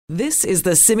This is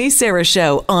the Simi Sara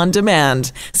Show on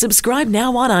demand. Subscribe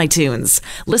now on iTunes.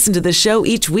 Listen to the show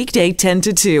each weekday 10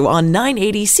 to 2 on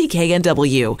 980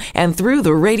 CKNW and through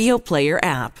the Radio Player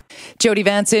app. Jody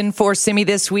Vance in for Simi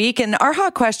this week. And our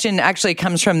hot question actually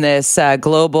comes from this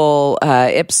global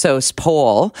Ipsos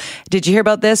poll. Did you hear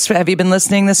about this? Have you been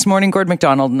listening this morning? Gord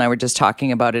McDonald and I were just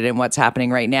talking about it and what's happening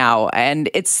right now. And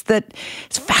it's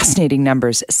fascinating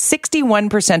numbers.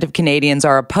 61% of Canadians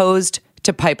are opposed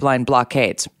to pipeline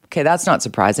blockades. Okay, that's not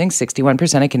surprising.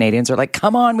 61% of Canadians are like,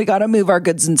 come on, we got to move our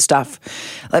goods and stuff.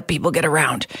 Let people get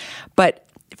around. But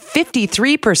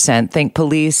 53% think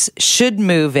police should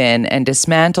move in and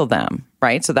dismantle them,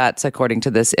 right? So that's according to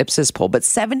this Ipsos poll. But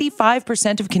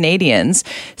 75% of Canadians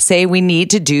say we need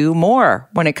to do more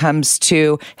when it comes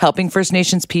to helping First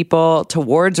Nations people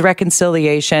towards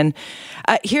reconciliation.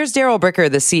 Here's Daryl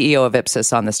Bricker, the CEO of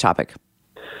Ipsos, on this topic.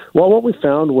 Well, what we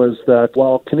found was that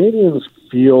while Canadians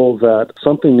feel that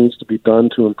something needs to be done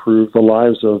to improve the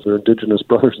lives of their Indigenous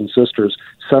brothers and sisters,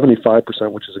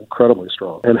 75%, which is incredibly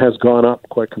strong, and has gone up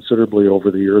quite considerably over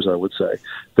the years, I would say.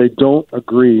 They don't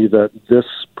agree that this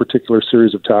particular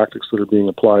series of tactics that are being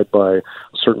applied by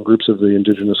certain groups of the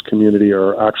Indigenous community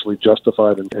are actually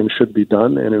justified and should be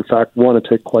done, and in fact want to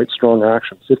take quite strong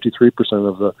action. 53%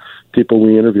 of the people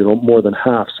we interviewed, more than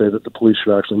half, say that the police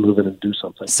should actually move in and do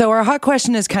something. So our hot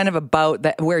question is kind of about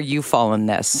where you fall in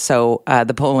this. So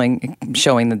the polling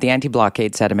showing that the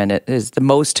anti-blockade sentiment is the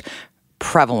most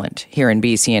prevalent here in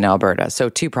BC and Alberta. So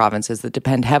two provinces that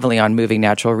depend heavily on moving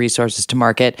natural resources to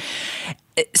market.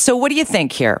 So what do you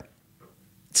think here?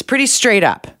 It's pretty straight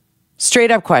up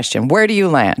question. Where do you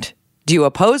land? Do you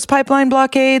oppose pipeline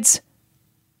blockades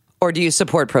or do you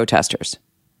support protesters?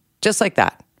 Just like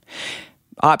that.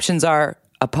 Options are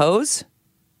oppose,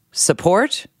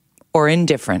 support, or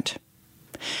indifferent.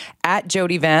 At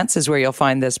Jody Vance is where you'll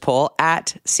find this poll,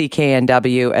 at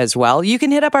CKNW as well. You can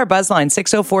hit up our buzz line,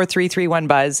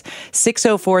 604-331-BUZZ,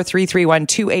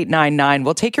 604-331-2899.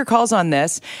 We'll take your calls on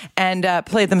this and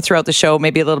play them throughout the show,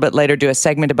 maybe a little bit later, do a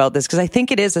segment about this, because I think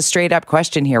it is a straight-up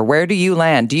question here. Where do you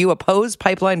land? Do you oppose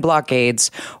pipeline blockades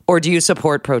or do you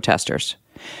support protesters?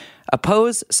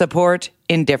 Oppose, support,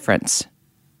 indifference.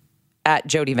 At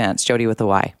Jody Vance, Jody with a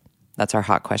Y. That's our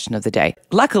hot question of the day.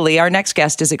 Luckily, our next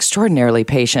guest is extraordinarily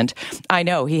patient. I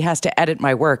know he has to edit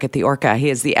my work at the Orca. He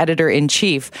is the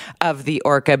editor-in-chief of the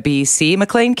Orca BC.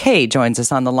 McLean Kay joins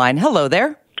us on the line. Hello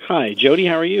there. Hi, Jody.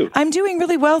 How are you? I'm doing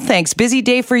really well, thanks. Busy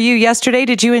day for you yesterday.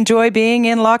 Did you enjoy being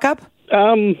in lockup?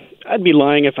 I'd be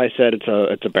lying if I said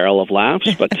it's a barrel of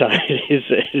laughs, but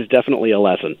it is definitely a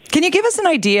lesson. Can you give us an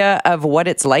idea of what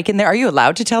it's like in there? Are you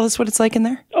allowed to tell us what it's like in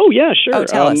there? Oh, yeah, sure. Oh,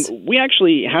 tell us. We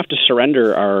actually have to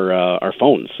surrender our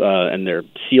phones, and they're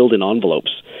sealed in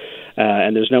envelopes.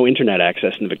 And there's no internet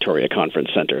access in the Victoria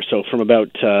Conference Centre. So from about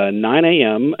 9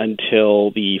 a.m.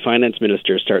 until the finance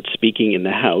minister starts speaking in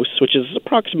the House, which is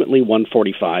approximately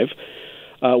 1:45,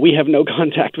 we have no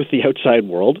contact with the outside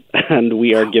world, and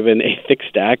we are given a thick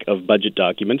stack of budget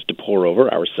documents to pore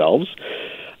over ourselves.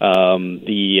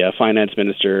 The finance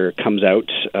minister comes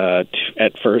out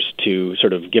at first to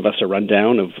sort of give us a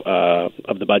rundown of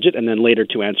the budget, and then later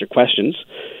to answer questions.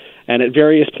 And at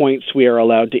various points, we are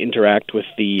allowed to interact with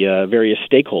the various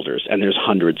stakeholders, and there's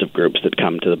hundreds of groups that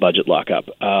come to the budget lockup,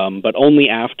 but only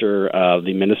after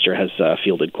the minister has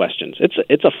fielded questions.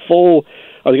 It's a full.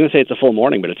 I was going to say it's a full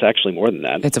morning, but it's actually more than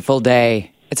that. It's a full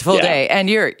day. It's a full day. And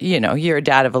you're a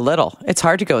dad of a little. It's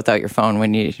hard to go without your phone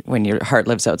when your heart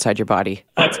lives outside your body.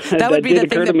 That would be the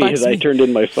thing that bugs me. As I turned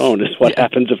in my phone is what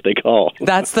happens if they call.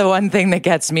 That's the one thing that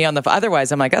gets me on the phone.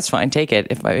 Otherwise, I'm like, that's fine, take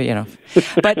it.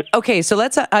 But okay, so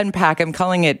let's unpack. I'm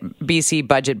calling it BC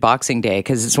Budget Boxing Day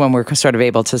because it's when we're sort of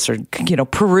able to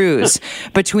peruse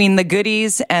between the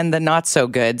goodies and the not so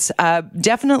goods.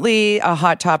 Definitely a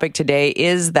hot topic today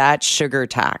is that sugar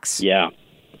tax. Yeah.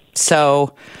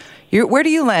 So where do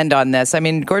you land on this? I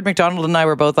mean, Gord McDonald and I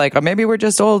were both like, maybe we're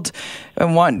just old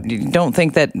and don't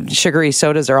think that sugary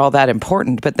sodas are all that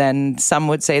important. But then some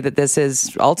would say that this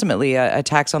is ultimately a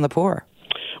tax on the poor.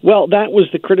 Well, that was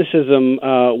the criticism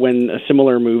when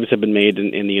similar moves have been made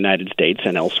in the United States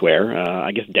and elsewhere.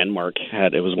 I guess Denmark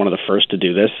was one of the first to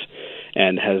do this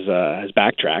and has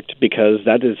backtracked because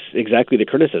that is exactly the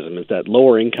criticism, is that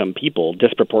lower income people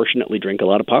disproportionately drink a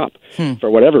lot of pop for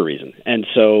whatever reason. And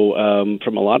so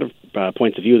from a lot of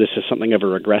points of view, this is something of a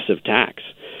regressive tax.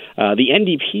 The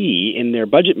NDP, in their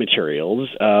budget materials,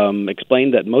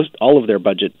 explained that all of their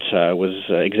budget was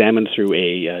examined through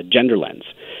a gender lens.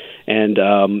 And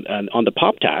on the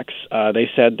pop tax, they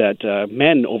said that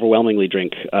men overwhelmingly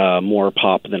drink more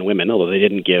pop than women, although they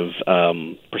didn't give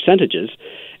percentages,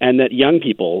 and that young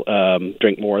people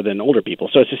drink more than older people.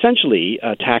 So it's essentially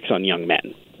a tax on young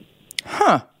men.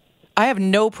 Huh. I have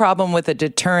no problem with a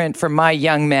deterrent for my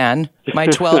young man, my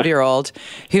 12-year-old,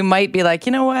 who might be like,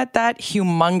 you know what, that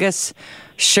humongous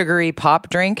sugary pop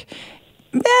drink,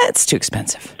 it's too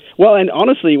expensive. Well, and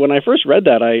honestly, when I first read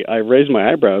that, I raised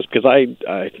my eyebrows because I,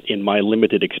 in my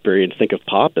limited experience, think of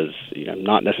pop as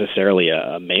not necessarily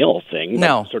a male thing,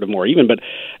 no, sort of more even. But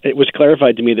it was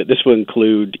clarified to me that this will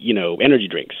include, energy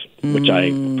drinks, which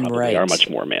I probably are much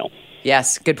more male.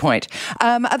 Yes, good point.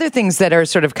 Other things that are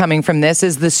sort of coming from this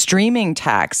is the streaming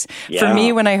tax. Yeah. For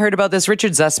me, when I heard about this,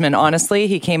 Richard Zussman, honestly,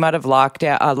 he came out of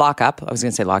lockup,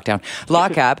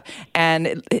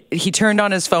 and he turned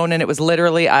on his phone, and it was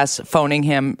literally us phoning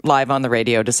him live on the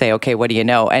radio to say, okay, what do you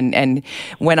know? And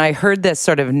when I heard this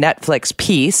sort of Netflix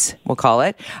piece, we'll call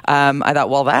it, I thought,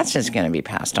 well, that's just going to be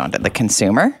passed on to the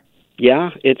consumer.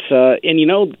 Yeah, it's, and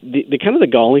the kind of the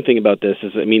galling thing about this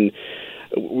is,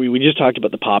 we just talked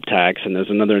about the pop tax, and there's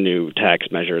another new tax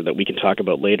measure that we can talk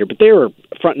about later. But they were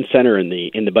front and center in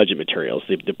the budget materials.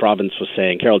 The province was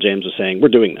saying, Carol James was saying, we're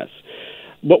doing this.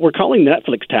 What we're calling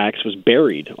Netflix tax was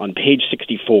buried on page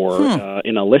 64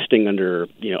 in a listing under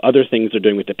other things they're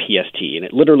doing with the PST, and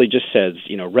it literally just says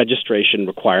registration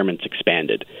requirements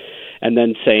expanded. And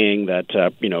then saying that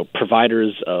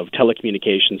providers of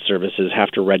telecommunications services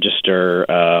have to register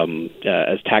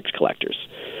as tax collectors.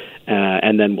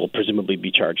 And then will presumably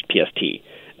be charged PST.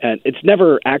 And it's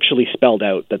never actually spelled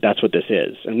out that that's what this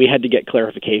is. And we had to get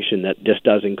clarification that this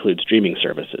does include streaming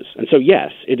services. And so,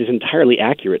 yes, it is entirely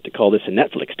accurate to call this a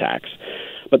Netflix tax.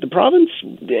 But the province,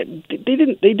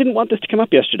 they didn't want this to come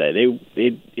up yesterday.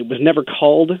 It was never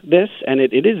called this, and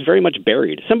it is very much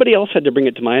buried. Somebody else had to bring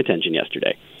it to my attention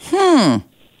yesterday.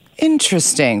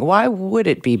 Interesting. Why would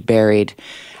it be buried?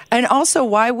 And also,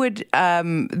 why would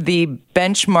the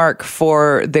benchmark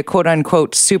for the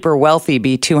quote-unquote super wealthy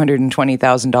be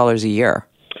 $220,000 a year?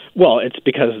 Well, it's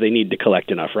because they need to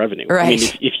collect enough revenue. Right.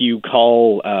 If you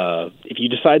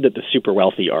decide that the super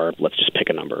wealthy are, let's just pick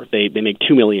a number, they make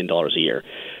 $2 million a year.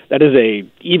 That is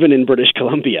even in British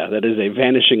Columbia, that is a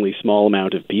vanishingly small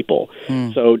amount of people.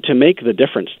 So to make the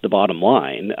difference, the bottom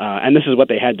line, and this is what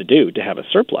they had to do to have a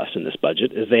surplus in this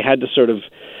budget, is they had to sort of,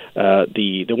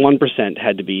 the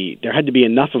 1% there had to be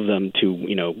enough of them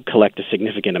to, collect a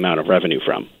significant amount of revenue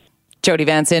from. Jody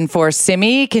Vance in for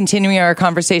Simi, continuing our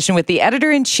conversation with the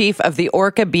editor-in-chief of the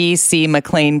Orca BC,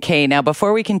 Maclean Kay. Now,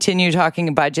 before we continue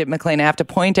talking budget, Maclean, I have to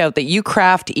point out that you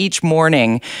craft each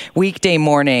morning, weekday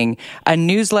morning, a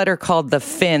newsletter called The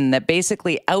Fin that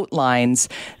basically outlines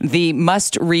the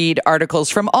must-read articles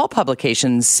from all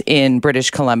publications in British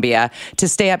Columbia to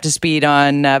stay up to speed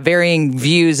on varying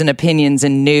views and opinions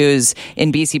and news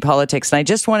in BC politics. And I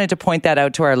just wanted to point that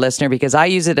out to our listener because I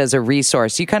use it as a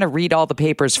resource. You kind of read all the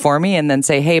papers for me and then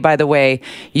say, hey, by the way,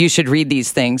 you should read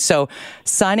these things. So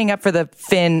signing up for the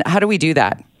Fin, how do we do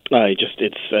that?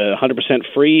 It's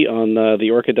 100% free on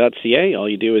the orca.ca. All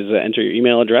you do is enter your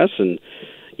email address and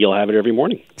you'll have it every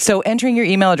morning. So entering your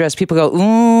email address, people go,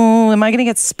 ooh, am I going to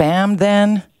get spammed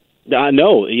then?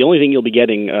 No, the only thing you'll be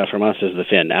getting from us is the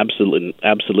Fin.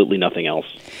 Absolutely nothing else.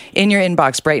 In your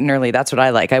inbox bright and early. That's what I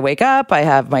like. I wake up, I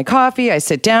have my coffee, I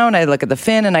sit down, I look at the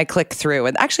Fin, and I click through.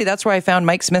 And actually, that's where I found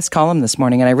Mike Smith's column this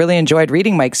morning, and I really enjoyed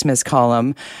reading Mike Smith's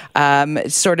column,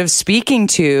 sort of speaking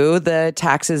to the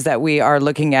taxes that we are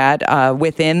looking at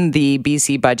within the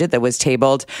BC budget that was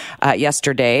tabled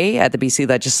yesterday at the BC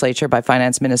Legislature by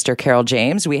Finance Minister Carol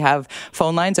James. We have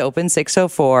phone lines open,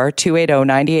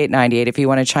 604-280-9898, if you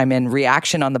want to chime in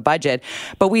reaction on the budget.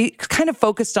 But we kind of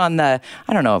focused on the,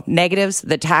 negatives,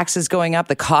 the taxes going up,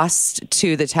 the costs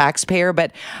to the taxpayer.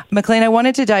 But Maclean, I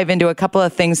wanted to dive into a couple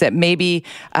of things that maybe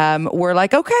were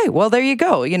like, okay, well, there you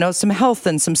go. Some health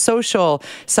and some social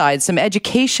sides, some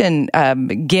education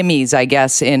gimmies, I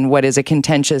guess, in what is a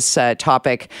contentious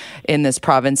topic in this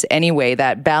province anyway,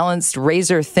 that balanced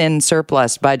razor-thin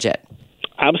surplus budget.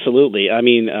 Absolutely. I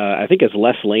think as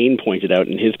Les Lane pointed out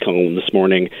in his column this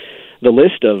morning, the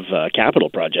list of capital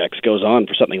projects goes on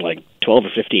for something like 12 or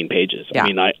 15 pages. Yeah.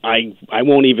 I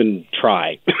won't even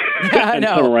try and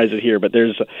summarize it here, but there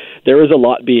is a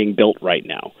lot being built right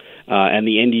now. And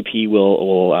the NDP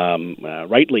will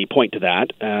rightly point to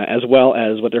that, as well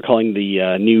as what they're calling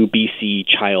the new BC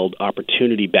Child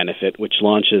Opportunity Benefit, which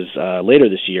launches later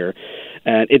this year.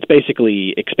 And it's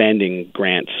basically expanding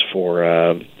grants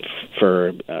for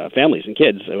families and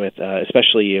kids,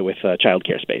 especially with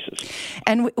childcare spaces.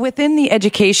 And within the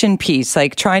education piece,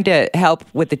 like trying to help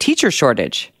with the teacher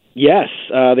shortage. Yes,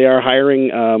 they are hiring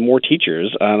more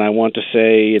teachers, and I want to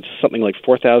say it's something like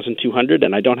 4,200,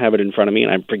 and I don't have it in front of me,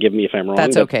 and forgive me if I'm wrong.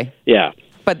 That's okay. Yeah.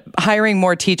 But hiring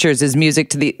more teachers is music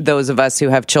to those of us who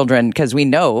have children, because we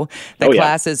know that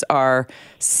classes are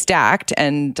stacked,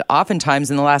 and oftentimes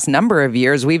in the last number of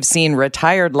years, we've seen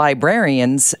retired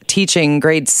librarians teaching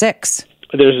grade 6.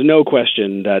 There's no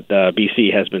question that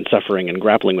BC has been suffering and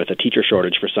grappling with a teacher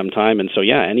shortage for some time. And so,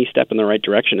 any step in the right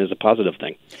direction is a positive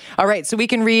thing. All right. So we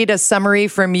can read a summary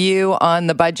from you on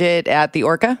the budget at the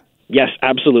Orca? Yes,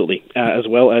 absolutely. As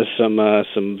well as some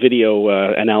video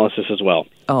analysis as well.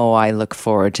 Oh, I look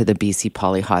forward to the BC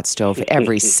Poly Hot Stove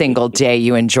every single day.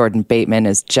 You and Jordan Bateman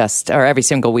is or every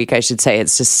single week, I should say.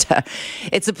 It's just,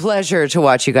 it's a pleasure to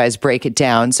watch you guys break it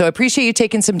down. So I appreciate you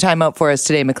taking some time out for us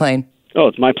today, McLean. Oh,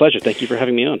 it's my pleasure. Thank you for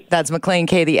having me on. That's McLean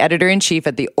Kay, the editor-in-chief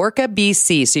at the Orca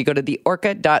BC. So you go to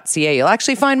theorca.ca. You'll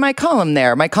actually find my column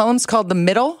there. My column's called The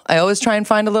Middle. I always try and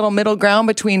find a little middle ground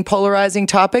between polarizing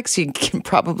topics. You can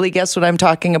probably guess what I'm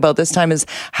talking about this time is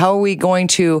how are we going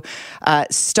to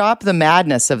stop the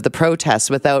madness of the protests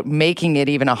without making it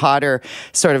even a hotter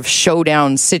sort of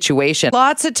showdown situation.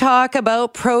 Lots of talk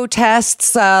about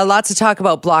protests, lots of talk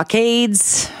about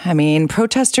blockades. I mean,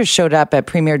 protesters showed up at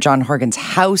Premier John Horgan's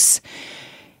house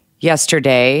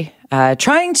yesterday,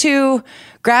 trying to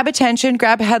grab attention,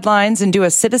 grab headlines, and do a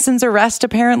citizen's arrest,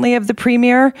 apparently, of the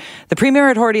premier. The premier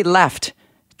had already left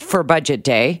for budget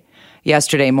day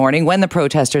yesterday morning when the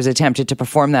protesters attempted to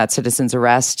perform that citizen's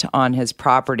arrest on his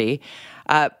property.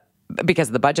 Because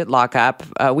of the budget lockup,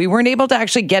 we weren't able to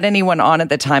actually get anyone on at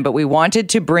the time, but we wanted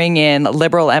to bring in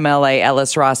Liberal MLA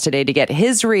Ellis Ross today to get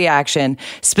his reaction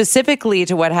specifically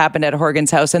to what happened at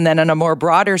Horgan's house, and then in a more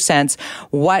broader sense,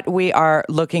 what we are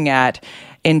looking at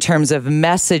in terms of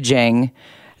messaging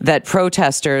that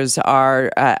protesters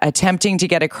are attempting to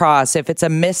get across if it's a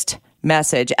missed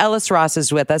message. Ellis Ross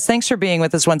is with us. Thanks for being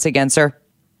with us once again, sir.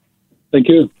 Thank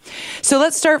you. So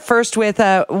let's start first with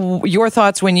your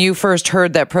thoughts when you first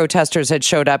heard that protesters had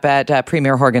showed up at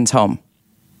Premier Horgan's home.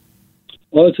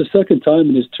 Well, it's the second time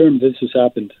in his term this has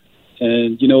happened.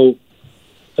 And,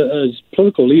 as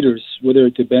political leaders, whether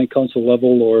at the bank council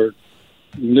level or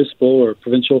municipal or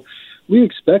provincial, we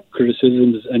expect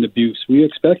criticisms and abuse. We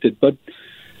expect it. But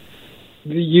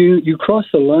you cross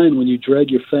the line when you drag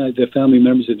the family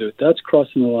members into it. That's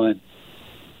crossing the line.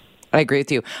 I agree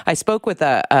with you. I spoke with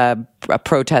a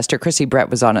protester. Chrissy Brett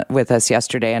was on it with us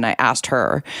yesterday, and I asked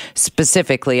her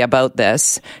specifically about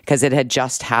this because it had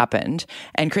just happened.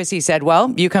 And Chrissy said,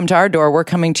 well, you come to our door, we're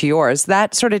coming to yours.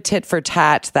 That sort of tit for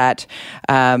tat, that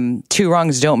two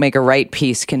wrongs don't make a right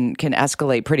piece can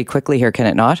escalate pretty quickly here, can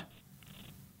it not?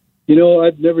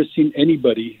 I've never seen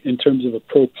anybody in terms of a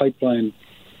pro-pipeline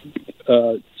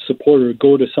supporter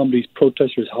go to somebody's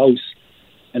protester's house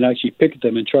and actually picket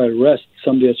them and try to arrest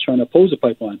somebody that's trying to oppose a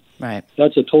pipeline. Right.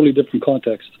 That's a totally different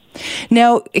context.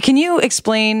 Now, can you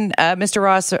explain, Mr.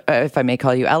 Ross, if I may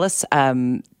call you Ellis,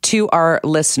 to our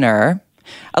listener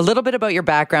a little bit about your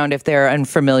background if they're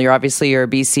unfamiliar? Obviously, you're a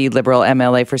BC Liberal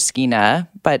MLA for Skeena,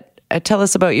 but tell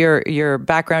us about your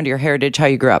background, your heritage, how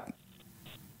you grew up.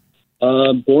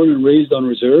 Born and raised on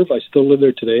Reserve. I still live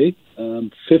there today.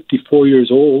 I'm 54 years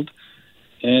old.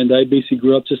 And I basically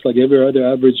grew up just like every other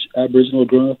average Aboriginal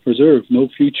growing up Reserve. No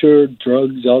future,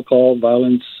 drugs, alcohol,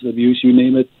 violence, abuse, you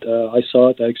name it. I saw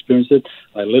it, I experienced it,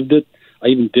 I lived it, I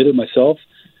even did it myself.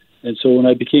 And so when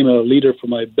I became a leader for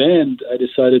my band, I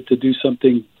decided to do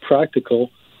something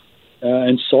practical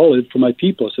and solid for my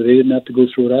people so they didn't have to go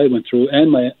through what I went through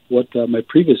and what my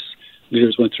previous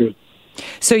leaders went through.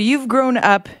 So you've grown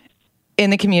up in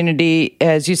the community,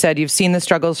 as you said, you've seen the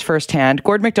struggles firsthand.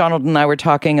 Gord McDonald and I were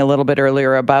talking a little bit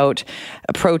earlier about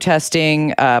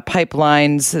protesting,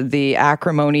 pipelines, the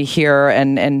acrimony here,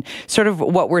 and sort of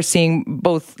what we're seeing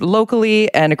both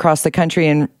locally and across the country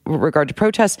in regard to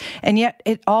protests. And yet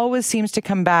it always seems to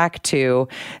come back to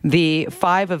the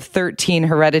 5 of 13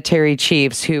 hereditary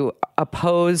chiefs who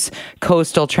oppose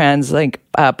Coastal TransLink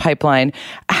pipeline.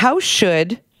 How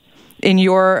should, in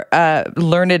your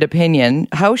learned opinion,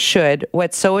 how should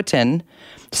Wet'suwet'en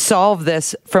solve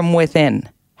this from within?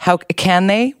 How can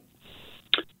they?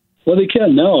 Well, they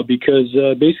can now because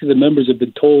basically the members have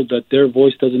been told that their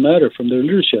voice doesn't matter from their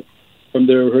leadership, from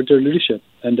their hereditary leadership,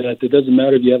 and that it doesn't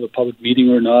matter if you have a public meeting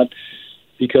or not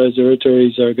because the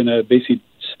hereditaries are going to basically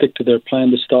stick to their plan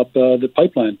to stop the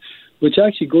pipeline, which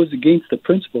actually goes against the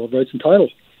principle of rights and title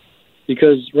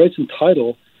because rights and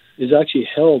title is actually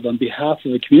held on behalf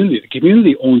of the community. The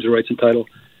community owns the rights and title.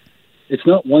 It's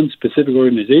not one specific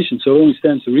organization, so it only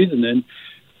stands to reason then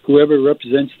whoever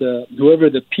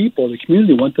the people, the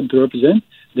community want them to represent,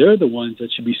 they're the ones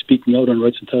that should be speaking out on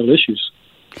rights and title issues.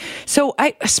 So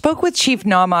I spoke with Chief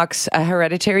Naumox, a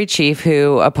hereditary chief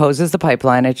who opposes the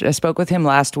pipeline. I spoke with him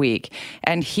last week,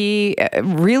 and he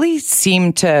really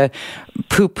seemed to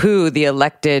poo-poo the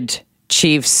elected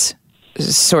chief's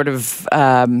sort of,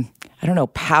 I don't know,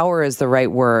 power is the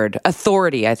right word.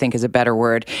 Authority, I think, is a better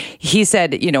word. He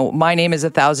said, my name is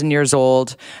 1,000 years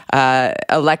old.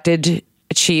 Elected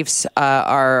chiefs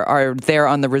are there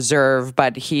on the reserve,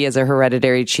 but he is a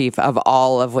hereditary chief of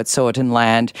all of Wet'suwet'en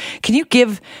land. Can you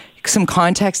give some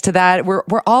context to that?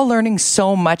 We're all learning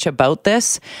so much about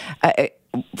this.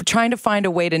 Trying to find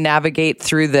a way to navigate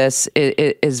through this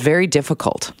is very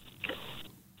difficult.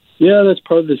 Yeah, that's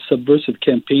part of the subversive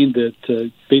campaign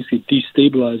that basically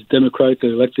destabilized democratically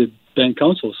elected band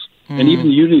councils. And even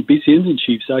the Unity of BC Indian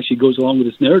Chiefs actually goes along with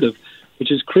this narrative,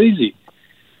 which is crazy.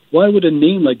 Why would a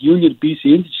name like Union of BC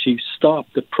Indian Chiefs stop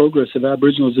the progress of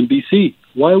Aboriginals in BC?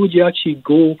 Why would you actually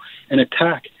go and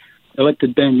attack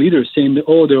elected band leaders saying that,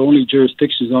 their only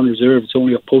jurisdiction is on reserve, it's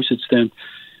only a postage stamp?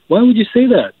 Why would you say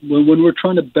that when we're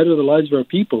trying to better the lives of our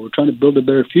people? We're trying to build a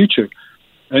better future.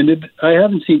 And I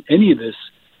haven't seen any of this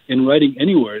in writing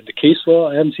anywhere. The case law,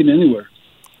 I haven't seen anywhere.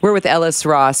 We're with Ellis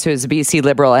Ross, who is a BC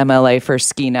Liberal MLA for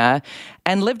Skeena,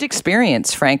 and lived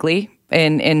experience, frankly,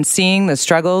 in seeing the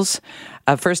struggles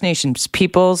of First Nations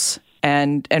peoples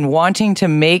and wanting to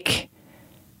make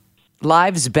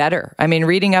lives better. I mean,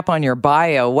 reading up on your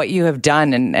bio, what you have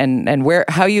done and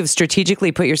how you've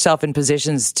strategically put yourself in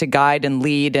positions to guide and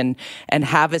lead and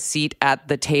have a seat at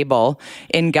the table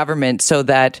in government so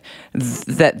that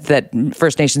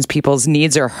First Nations people's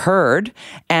needs are heard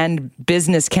and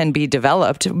business can be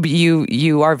developed.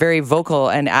 You are very vocal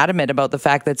and adamant about the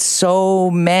fact that so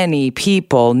many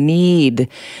people need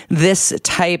this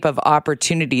type of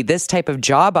opportunity, this type of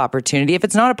job opportunity. If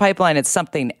it's not a pipeline, it's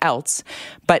something else,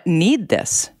 but need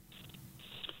this.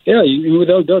 Yeah,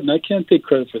 without doubt, and I can't take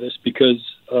credit for this because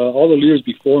all the leaders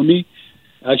before me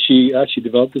actually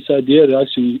developed this idea.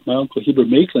 Actually, my uncle Heber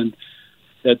Maitland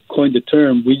that coined the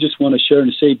term. We just want to share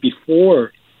and say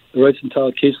before the rights and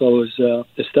title case law was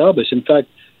established. In fact,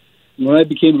 when I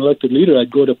became an elected leader,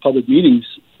 I'd go to public meetings,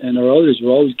 and our elders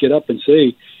would always get up and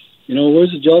say,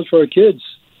 where's the jobs for our kids?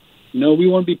 We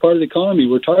want to be part of the economy.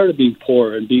 We're tired of being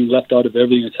poor and being left out of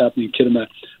everything that's happening in Kitimat,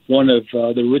 one of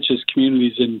the richest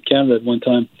communities in Canada at one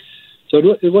time. So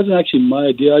it wasn't actually my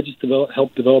idea. I just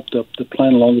helped develop the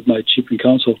plan along with my chief and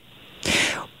council.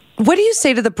 What do you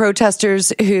say to the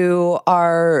protesters who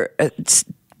are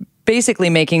basically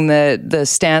making the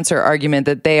stance or argument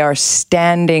that they are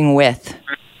standing with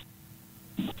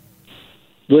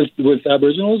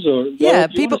Aboriginals or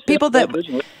people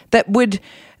that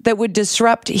would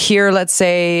disrupt here, let's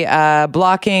say,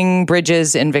 blocking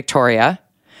bridges in Victoria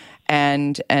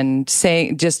and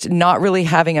saying, just not really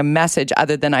having a message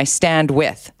other than I stand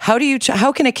with. How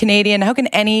can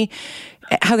any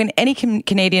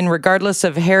Canadian, regardless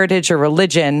of heritage or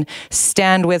religion,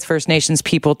 stand with First Nations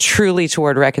people truly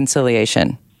toward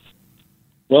reconciliation?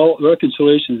 Well,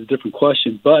 reconciliation is a different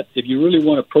question, but if you really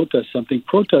want to protest something,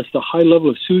 protest the high level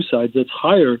of suicides that's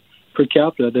higher per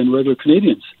capita than regular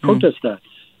Canadians. Protest that.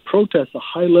 Protest the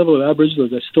high level of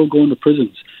Aboriginals that still go into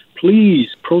prisons. Please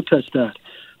protest that.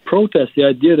 Protest the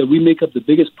idea that we make up the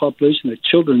biggest population of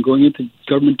children going into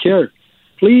government care.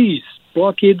 Please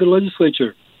blockade the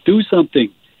legislature. Do something.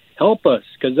 Help us,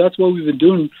 because that's what we've been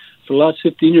doing for the last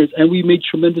 15 years, and we made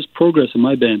tremendous progress in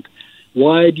my band.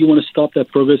 Why do you want to stop that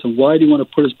progress, and why do you want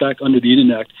to put us back under the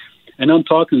Indian Act? And I'm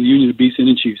talking to the Union of BC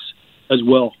Indian Chiefs as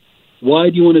well. Why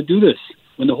do you want to do this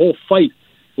when the whole fight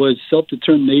was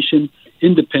self-determination,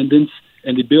 independence,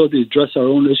 and the ability to address our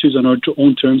own issues on our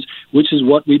own terms, which is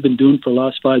what we've been doing for the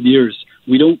last 5 years?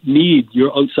 We don't need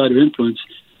your outsider influence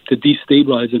to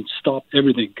destabilize and stop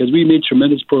everything, because we made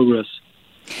tremendous progress.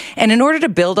 And in order to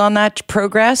build on that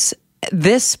progress,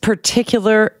 this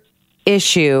particular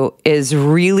issue is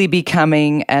really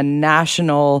becoming a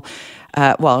national,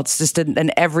 it's just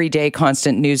an everyday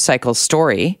constant news cycle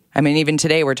story. I mean, even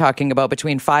today we're talking about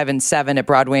between 5 and 7 at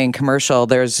Broadway and Commercial,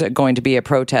 there's going to be a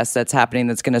protest that's happening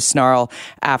that's going to snarl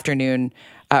afternoon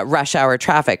rush hour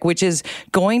traffic, which is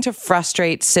going to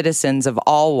frustrate citizens of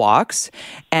all walks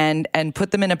and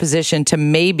put them in a position to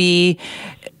maybe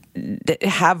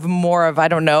have more of,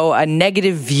 a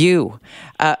negative view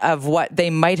of what they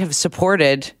might have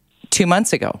supported 2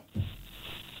 months ago.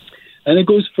 And it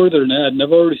goes further than that. And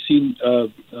I've already seen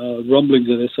rumblings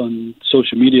of this on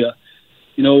social media.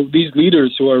 These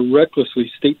leaders who are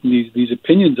recklessly stating these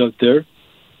opinions out there,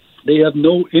 they have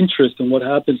no interest in what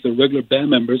happens to regular band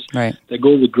members that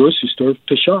go to the grocery store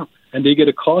to shop. And they get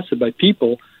accosted by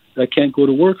people that can't go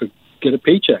to work or get a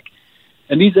paycheck.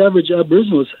 And these average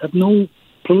Aboriginals have no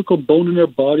political bone in their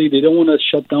body. They don't want to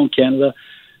shut down Canada.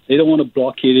 They don't want to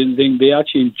blockade anything. They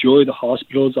actually enjoy the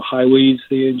hospitals, the highways.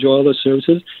 They enjoy all the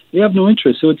services. They have no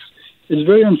interest. So it's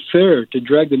very unfair to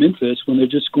drag them into this when they're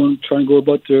just trying to go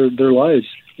about their lives.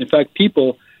 In fact,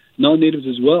 people, non-natives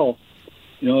as well,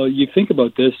 you think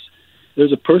about this,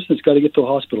 there's a person that's got to get to a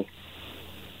hospital.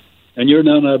 And you're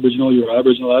non-Aboriginal, you're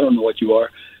Aboriginal, I don't know what you are,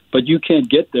 but you can't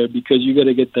get there because you got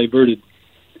to get diverted.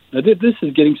 Now, this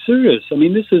is getting serious. I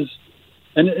mean, this is,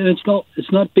 and it's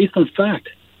not based on fact.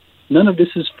 None of this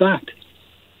is fact.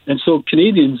 And so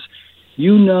Canadians,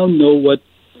 you now know what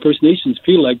First Nations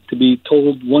feel like to be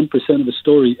told 1% of a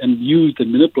story and used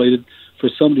and manipulated for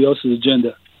somebody else's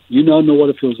agenda. You now know what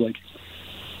it feels like.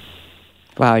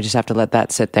 Wow, I just have to let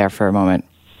that sit there for a moment.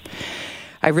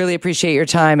 I really appreciate your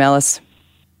time, Ellis.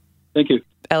 Thank you.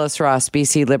 Ellis Ross,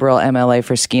 BC Liberal MLA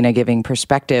for Skeena, giving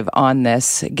perspective on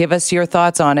this. Give us your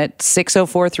thoughts on it.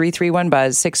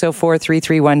 604-331-BUZZ,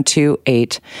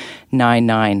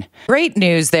 604-331-2899. Great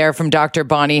news there from Dr.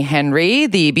 Bonnie Henry,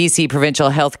 the BC Provincial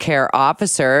Healthcare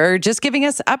Officer, just giving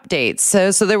us updates.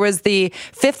 So there was the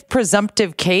fifth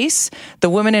presumptive case, the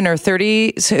woman in her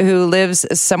 30s who lives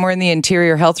somewhere in the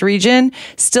Interior Health Region,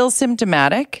 still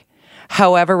symptomatic,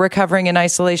 however, recovering in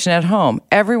isolation at home.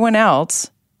 Everyone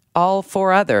else, all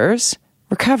four others,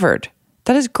 recovered.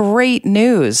 That is great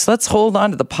news. Let's hold on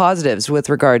to the positives with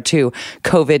regard to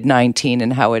COVID-19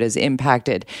 and how it has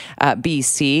impacted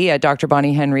BC. Dr.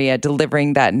 Bonnie Henry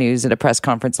delivering that news at a press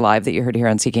conference live that you heard here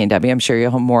on CKNW. I'm sure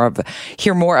you'll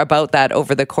hear more about that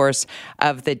over the course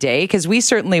of the day, because we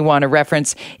certainly want to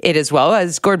reference it as well.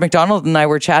 As Gord McDonald and I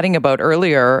were chatting about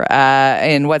earlier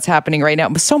in what's happening right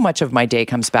now. So much of my day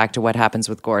comes back to what happens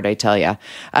with Gord, I tell you,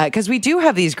 because we do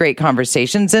have these great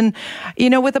conversations. And,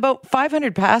 with about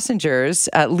 500 passengers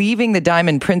leaving the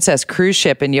Diamond Princess cruise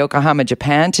ship in Yokohama,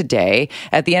 Japan today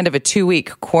at the end of a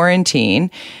 2-week quarantine,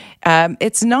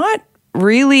 it's not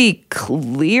really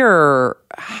clear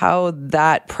how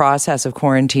that process of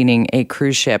quarantining a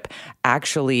cruise ship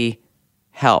actually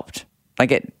helped.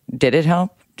 Did it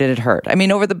help? Did it hurt? I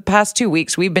mean, over the past 2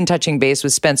 weeks, we've been touching base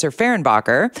with Spencer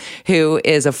Fehrenbacher, who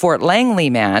is a Fort Langley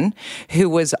man who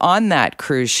was on that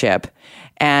cruise ship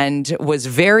and was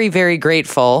very, very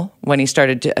grateful when he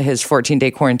started his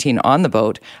 14-day quarantine on the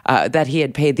boat that he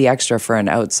had paid the extra for an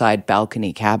outside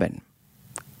balcony cabin.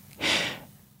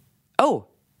 Oh,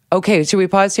 okay. Should we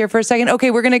pause here for a second? Okay,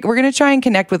 we're gonna try and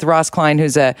connect with Ross Klein,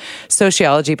 who's a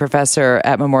sociology professor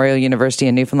at Memorial University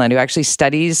in Newfoundland, who actually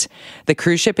studies the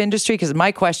cruise ship industry. Because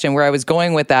my question, where I was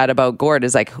going with that about Gord,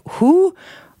 is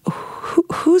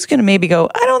who's going to maybe go,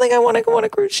 I don't think I want to go on a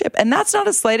cruise ship. And that's not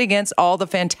a slight against all the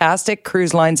fantastic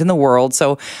cruise lines in the world.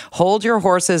 So hold your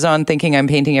horses on thinking I'm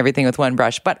painting everything with one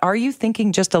brush. But are you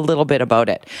thinking just a little bit about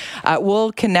it?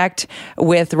 We'll connect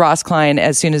with Ross Klein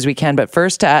as soon as we can. But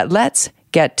first, let's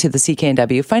get to the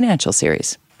CKNW Financial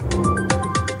Series.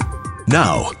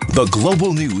 Now, the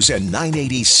Global News and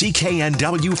 980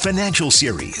 CKNW Financial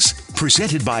Series,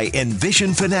 presented by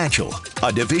Envision Financial,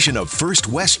 a division of First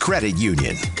West Credit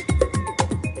Union.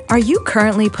 Are you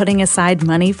currently putting aside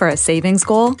money for a savings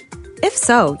goal? If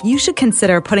so, you should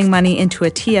consider putting money into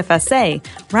a TFSA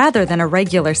rather than a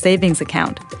regular savings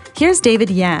account. Here's David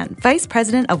Yan, Vice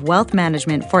President of Wealth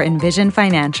Management for Envision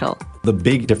Financial. The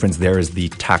big difference there is the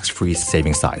tax-free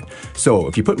savings side. So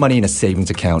if you put money in a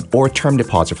savings account or term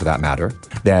deposit for that matter,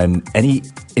 then any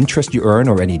interest you earn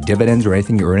or any dividends or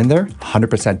anything you earn in there,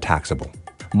 100% taxable.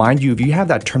 Mind you, if you have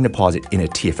that term deposit in a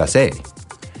TFSA,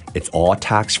 it's all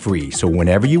tax-free. So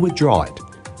whenever you withdraw it,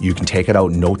 you can take it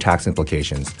out, no tax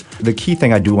implications. The key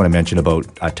thing I do want to mention about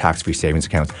a tax-free savings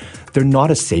account, they're not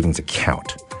a savings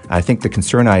account. I think the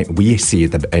concern we see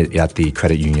at the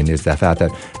credit union is the fact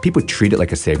that people treat it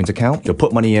like a savings account. They'll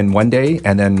put money in one day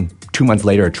and then 2 months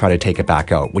later try to take it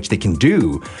back out, which they can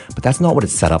do, but that's not what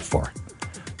it's set up for.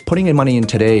 Putting in money in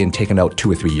today and taking it out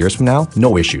 2 or 3 years from now,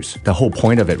 no issues. The whole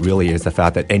point of it really is the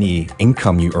fact that any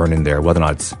income you earn in there, whether or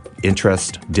not it's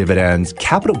interest, dividends,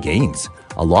 capital gains,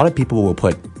 a lot of people will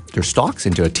put their stocks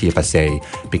into a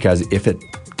TFSA because if it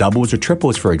doubles or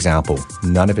triples, for example,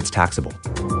 none of it's taxable.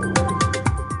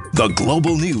 The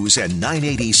Global News and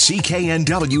 980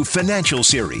 CKNW Financial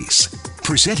Series,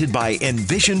 presented by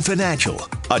Envision Financial,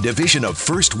 a division of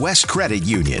First West Credit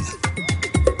Union.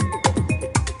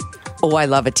 Oh, I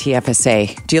love a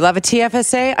TFSA. Do you love a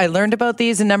TFSA? I learned about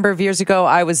these a number of years ago.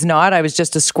 I was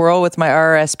just a squirrel with my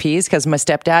RRSPs because my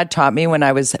stepdad taught me when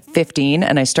I was 15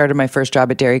 and I started my first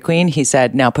job at Dairy Queen. He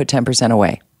said, now put 10%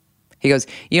 away. He goes,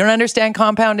 you don't understand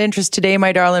compound interest today,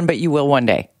 my darling, but you will one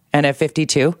day. And at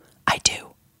 52, I do.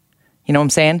 You know what I'm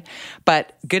saying?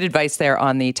 But good advice there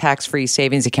on the tax-free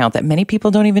savings account that many people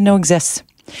don't even know exists.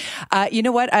 You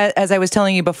know what? As I was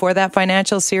telling you before that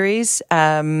financial series,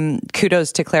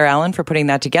 kudos to Claire Allen for putting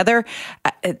that together.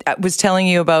 I was telling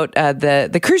you about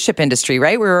the cruise ship industry,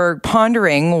 right? We were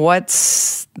pondering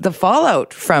what's the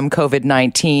fallout from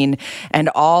COVID-19 and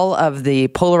all of the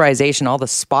polarization, all the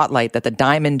spotlight that the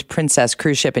Diamond Princess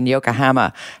cruise ship in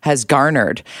Yokohama has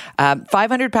garnered.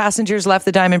 500 passengers left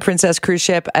the Diamond Princess cruise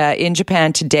ship in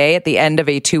Japan today at the end of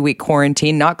a 2-week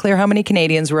quarantine. Not clear how many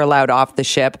Canadians were allowed off the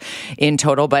ship in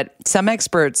total, but some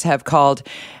experts have called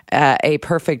a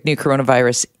perfect new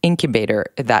coronavirus incubator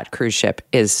that cruise ship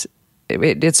is.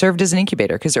 It served as an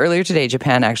incubator because earlier today,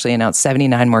 Japan actually announced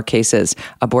 79 more cases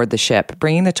aboard the ship,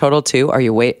 bringing the total to,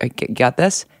 got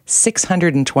this?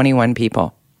 621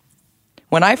 people.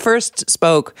 When I first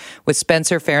spoke with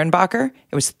Spencer Fehrenbacher,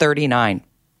 it was 39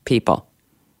 people.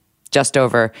 Just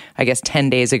over, 10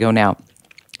 days ago now.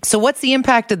 So what's the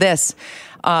impact of this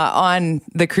on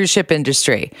the cruise ship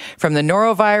industry? From the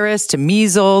norovirus to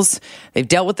measles, they've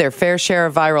dealt with their fair share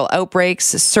of viral outbreaks.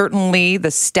 Certainly the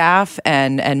staff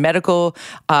and medical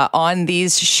on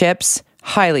these ships,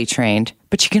 highly trained,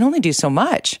 but you can only do so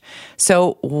much.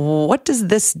 So what does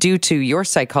this do to your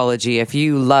psychology if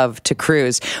you love to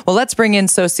cruise? Well, let's bring in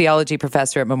sociology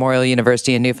professor at Memorial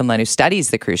University in Newfoundland who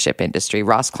studies the cruise ship industry.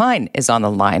 Ross Klein is on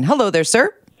the line. Hello there,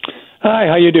 sir. Hi,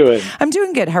 how you doing? I'm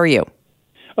doing good. How are you?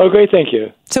 Oh, great, thank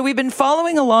you. So we've been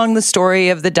following along the story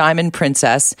of the Diamond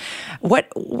Princess. What,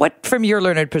 from your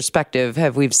learned perspective,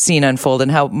 have we seen unfold,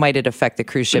 and how might it affect the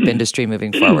cruise ship industry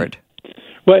moving forward?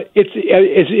 Well,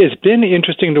 it's been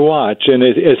interesting to watch, and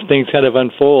as things kind of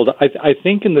unfold, I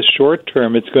think in the short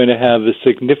term it's going to have a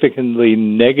significantly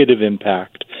negative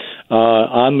impact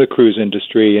on the cruise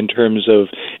industry in terms of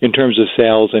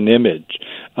sales and image.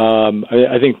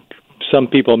 I think some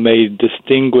people may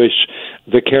distinguish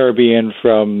the Caribbean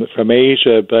from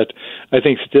Asia, but I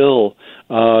think still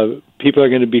people are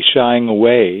going to be shying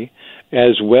away.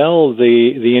 As well,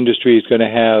 the industry is going to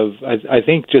have, I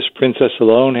think just Princess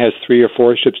alone has 3 or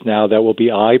 4 ships now that will be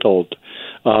idled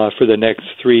for the next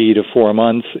 3 to 4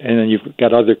 months, and then you've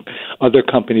got other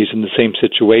companies in the same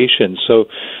situation. So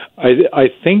I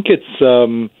think it's,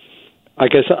 I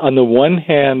guess on the one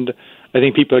hand, I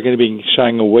think people are going to be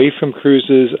shying away from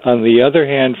cruises. On the other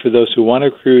hand, for those who want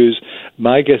to cruise,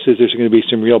 my guess is there's going to be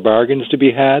some real bargains to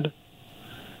be had.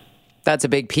 That's a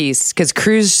big piece because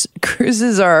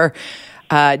cruises are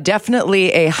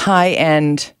definitely a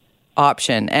high-end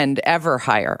option and ever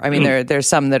higher. I mean, there's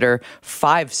some that are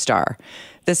 5-star.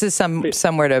 This is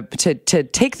somewhere to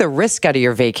take the risk out of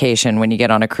your vacation when you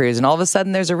get on a cruise, and all of a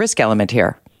sudden there's a risk element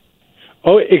here.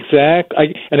 Oh,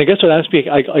 exactly. And I guess what I'm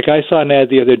speaking, I saw an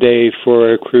ad the other day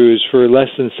for a cruise for less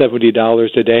than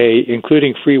 $70 a day,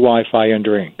 including free Wi-Fi and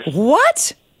drinks.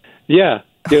 What? Yeah.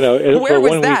 Where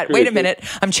was that? Wait a minute.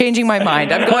 I'm changing my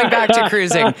mind. I'm going back to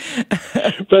cruising.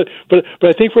 but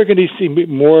I think we're going to see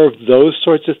more of those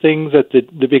sorts of things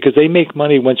because they make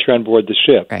money once you're on board the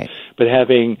ship. Right. But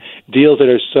having deals that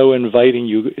are so inviting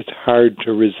you, it's hard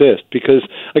to resist. Because,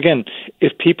 again,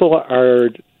 if people are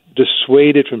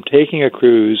dissuaded from taking a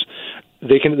cruise,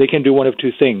 they can do one of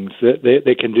two things.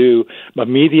 They can do a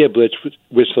media blitz,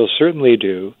 which they'll certainly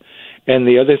do, and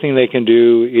the other thing they can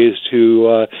do is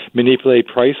to manipulate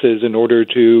prices in order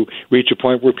to reach a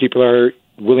point where people are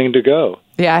willing to go.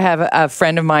 Yeah, I have a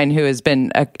friend of mine who has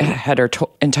been had her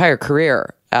entire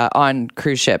career on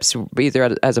cruise ships,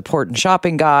 either as a port and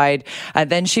shopping guide.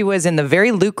 Then she was in the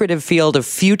very lucrative field of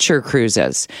future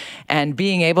cruises, and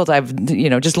being able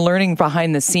to, just learning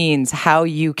behind the scenes how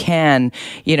you can,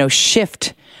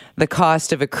 shift the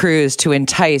cost of a cruise to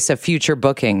entice a future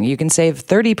booking. You can save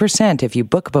 30% if you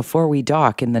book before we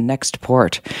dock in the next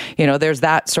port. There's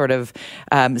that sort of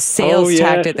sales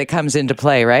tactic that comes into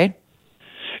play, right?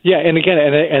 Yeah, and again,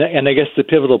 and I guess the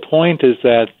pivotal point is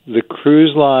that the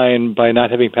cruise line, by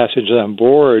not having passengers on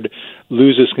board,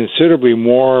 loses considerably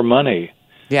more money.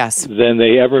 Yes. Than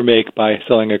they ever make by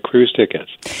selling a cruise ticket.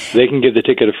 They can give the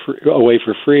ticket away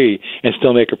for free and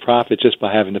still make a profit just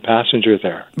by having the passenger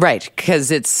there. Right,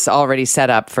 because it's already set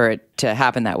up for it to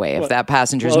happen that way. If that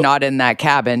passenger's not in that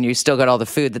cabin, you still got all the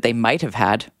food that they might have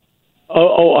had.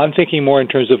 Oh, I'm thinking more in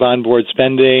terms of onboard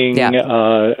spending,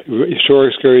 shore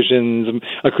excursions.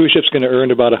 A cruise ship's going to earn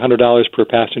about $100 per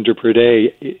passenger per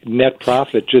day, net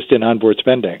profit just in onboard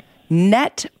spending.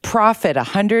 Net profit,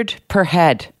 $100 per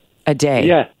head a day.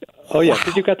 Yeah. Oh, yeah.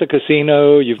 Because you've got the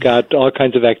casino, you've got all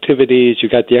kinds of activities,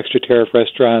 you've got the extra tariff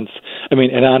restaurants. I mean,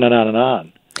 and on and on and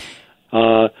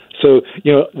on. So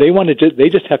they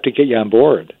just have to get you on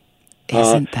board.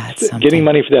 Isn't that something? Getting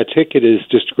money for that ticket is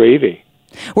just gravy.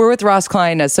 We're with Ross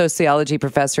Klein, a sociology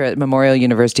professor at Memorial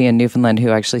University in Newfoundland, who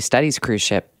actually studies cruise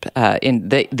ship in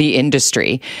the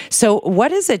industry. So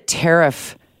what is a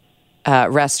tariff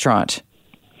restaurant?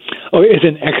 Oh, it's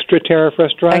an extra tariff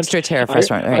restaurant? Extra tariff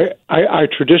restaurant, right. Our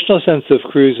traditional sense of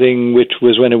cruising, which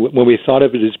was when we thought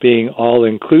of it as being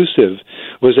all-inclusive,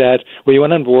 was that when you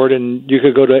went on board and you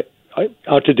could go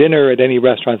out to dinner at any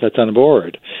restaurant that's on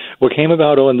board. What came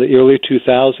about in the early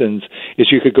 2000s is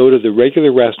you could go to the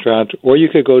regular restaurant, or you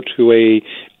could go to a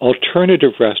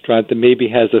alternative restaurant that maybe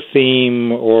has a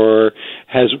theme or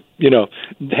has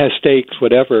steaks,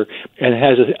 whatever, and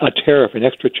has a tariff, an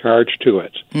extra charge to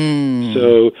it.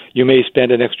 So you may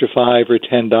spend an extra $5 or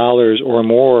 $10 or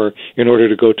more in order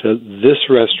to go to this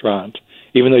restaurant,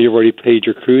 even though you've already paid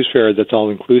your cruise fare that's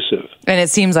all-inclusive. And it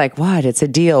seems like, what? It's a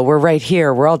deal. We're right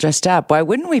here. We're all dressed up. Why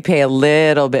wouldn't we pay a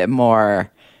little bit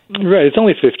more? Right. It's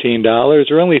only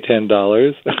 $15 or only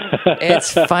 $10.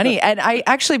 It's funny. And I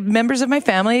actually, members of my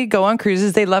family go on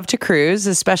cruises. They love to cruise,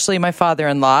 especially my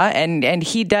father-in-law. And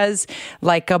he does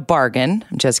like a bargain.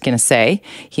 I'm just going to say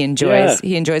he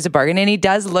enjoys a bargain. And he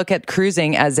does look at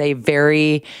cruising as a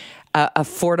very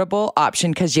affordable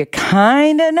option, because you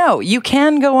kind of know you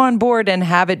can go on board and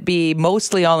have it be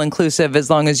mostly all-inclusive as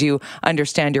long as you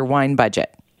understand your wine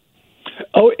budget.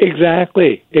 Oh,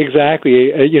 exactly.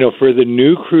 For the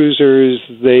new cruisers,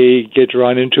 they get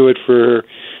drawn into it. For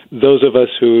those of us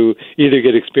who either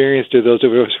get experienced or those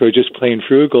of us who are just plain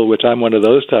frugal, which I'm one of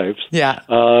those types,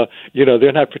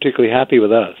 they're not particularly happy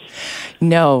with us.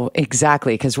 No,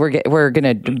 exactly, because we're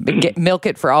going to milk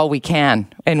it for all we can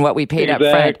and what we paid up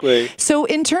front. So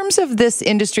in terms of this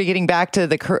industry, getting back to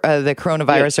the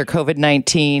coronavirus or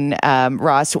COVID-19,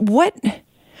 Ross, what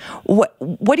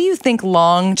do you think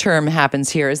long-term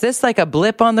happens here? Is this like a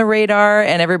blip on the radar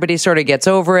and everybody sort of gets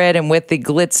over it, and with the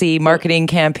glitzy marketing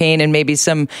campaign and maybe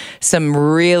some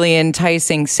really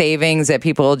enticing savings that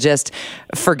people just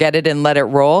forget it and let it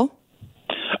roll?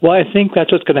 Well, I think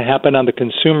that's what's going to happen on the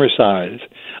consumer side.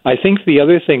 I think the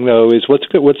other thing, though, is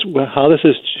how this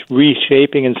is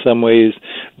reshaping in some ways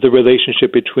the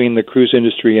relationship between the cruise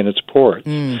industry and its port.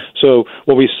 So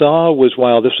what we saw was,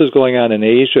 while this was going on in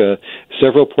Asia,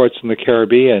 several ports in the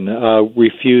Caribbean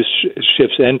refused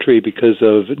ships entry because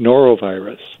of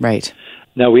norovirus. Right.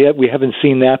 Now, we haven't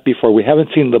seen that before. We haven't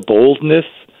seen the boldness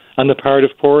on the part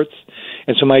of ports.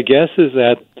 And so my guess is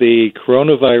that the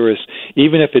coronavirus,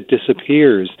 even if it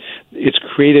disappears, it's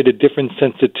created a different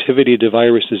sensitivity to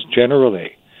viruses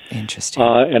generally. Interesting.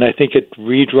 And I think it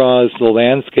redraws the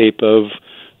landscape of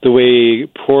the way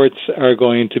ports are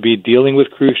going to be dealing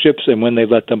with cruise ships and when they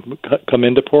let them come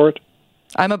into port.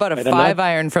 I'm about a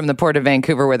 5-iron from the Port of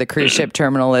Vancouver, where the cruise ship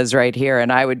terminal is right here,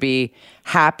 and I would be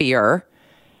happier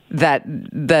that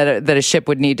a ship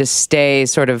would need to stay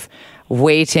sort of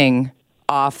waiting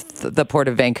off the Port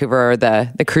of Vancouver, or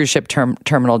the cruise ship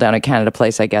terminal down at Canada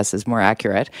Place, I guess is more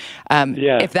accurate.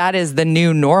 If that is the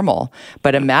new normal.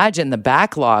 But imagine the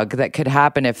backlog that could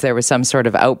happen if there was some sort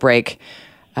of outbreak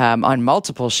on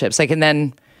multiple ships. And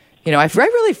then, I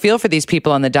really feel for these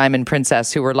people on the Diamond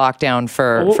Princess who were locked down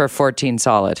for 14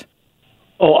 solid.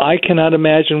 Oh, I cannot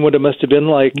imagine what it must have been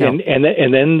like. No.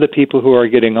 And then the people who are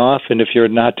getting off, and if you're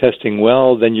not testing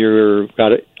well, then you're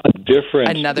got a different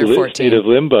another 14. State of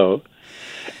limbo.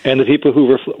 And the people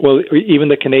even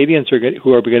the Canadians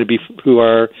who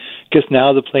are, guess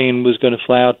now the plane was going to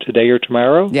fly out today or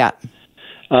tomorrow. Yeah.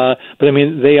 But I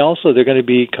mean, they're going to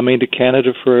be coming to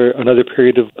Canada for another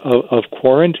period of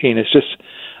quarantine. It's just,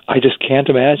 I just can't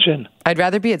imagine. I'd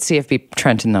rather be at CFB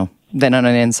Trenton though than on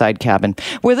an inside cabin.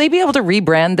 Will they be able to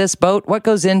rebrand this boat? What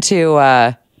goes into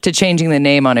to changing the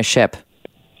name on a ship?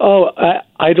 Oh,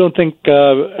 I don't think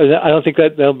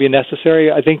that that'll be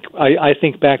necessary. I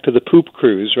think back to the Poop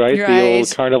Cruise, right? The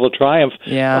old Carnival Triumph.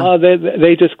 Yeah.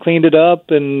 They just cleaned it up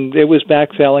and it was back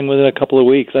sailing within a couple of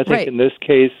weeks. I think in this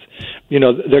case, they're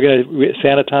going to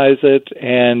sanitize it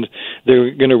and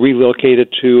they're going to relocate it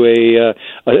to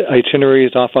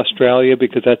itineraries off Australia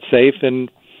because that's safe, and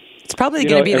it's probably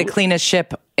going to be the cleanest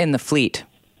ship in the fleet.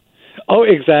 Oh,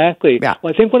 exactly. Yeah.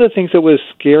 Well, I think one of the things that was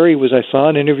scary was I saw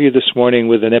an interview this morning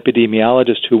with an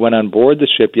epidemiologist who went on board the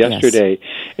ship yesterday,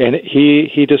 and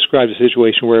he described a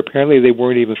situation where apparently they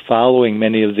weren't even following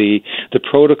many of the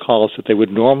protocols that they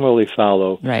would normally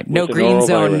follow. Right. No green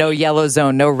zone, no yellow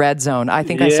zone, no red zone. I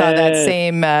think I saw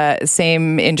that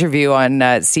same interview on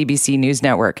CBC News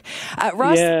Network.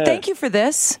 Ross, thank you for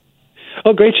this.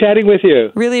 Oh, great chatting with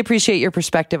you. Really appreciate your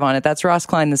perspective on it. That's Ross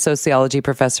Klein, the sociology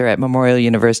professor at Memorial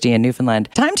University in Newfoundland.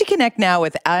 Time to connect now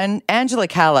with Angela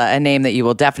Calla, a name that you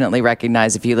will definitely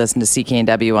recognize if you listen to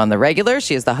CKNW on the regular.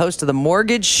 She is the host of The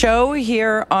Mortgage Show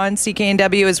here on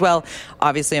CKNW as well.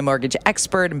 Obviously a mortgage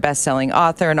expert and best-selling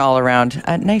author and all-around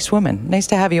nice woman. Nice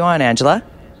to have you on, Angela.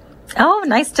 Oh,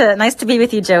 nice to be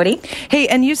with you, Jody. Hey,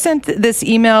 and you sent this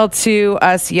email to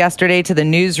us yesterday to the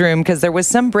newsroom because there was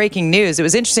some breaking news. It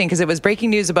was interesting because it was breaking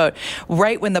news about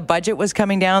right when the budget was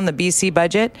coming down, the BC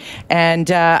budget.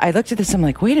 And I looked at this, I'm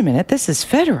like, wait a minute, this is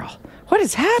federal. What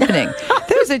is happening?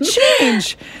 There's a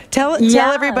change. Tell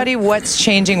everybody what's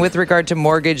changing with regard to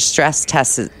mortgage stress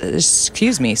tests.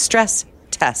 Stress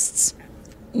tests.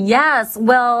 Yes.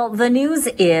 Well, the news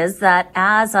is that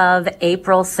as of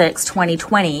April 6,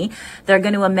 2020, they're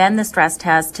going to amend the stress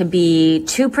test to be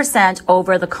 2%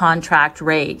 over the contract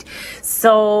rate.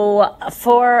 So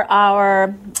for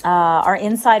our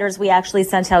insiders, we actually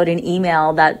sent out an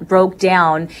email that broke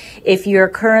down if you're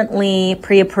currently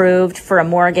pre-approved for a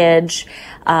mortgage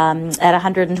at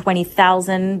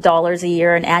 $120,000 a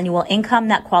year in annual income,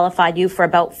 that qualified you for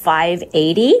about $580.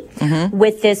 Mm-hmm.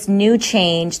 With this new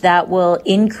change, that will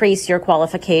increase your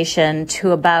qualification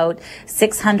to about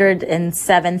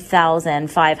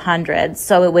 $607,500.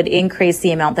 So it would increase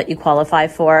the amount that you qualify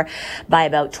for by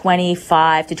about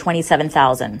 $25,000 to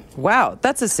 $27,000. Wow,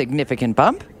 that's a significant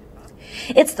bump.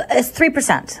 It's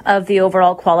 3% of the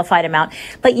overall qualified amount.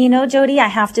 But you know, Jody, I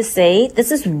have to say,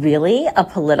 this is really a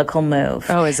political move.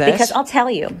 Oh, is it? Because I'll tell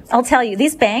you,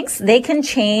 these banks, they can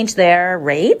change their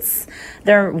rates,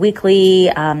 their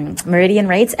weekly meridian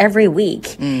rates every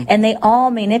week, and they all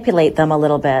manipulate them a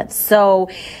little bit. So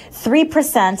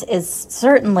 3% is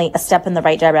certainly a step in the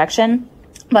right direction.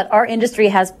 But our industry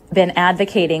has been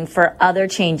advocating for other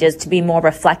changes to be more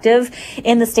reflective.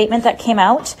 In the statement that came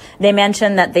out, they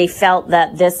mentioned that they felt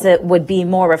that this would be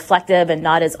more reflective and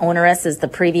not as onerous as the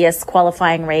previous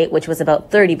qualifying rate, which was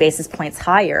about 30 basis points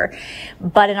higher.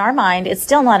 But in our mind, it's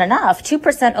still not enough.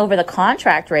 2% over the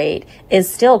contract rate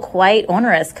is still quite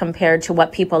onerous compared to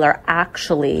what people are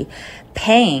actually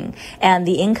paying and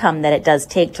the income that it does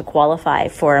take to qualify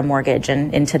for a mortgage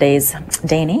in today's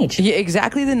day and age. Yeah,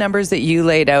 exactly. The numbers that you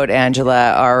laid out,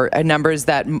 Angela, are numbers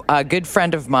that a good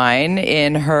friend of mine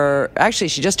actually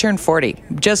she just turned 40,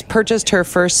 just purchased her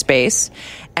first space,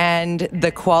 and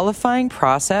the qualifying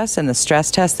process and the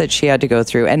stress test that she had to go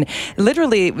through. And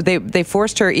literally they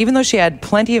forced her, even though she had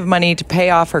plenty of money to pay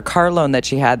off her car loan that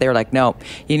she had, they were like, no,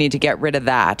 you need to get rid of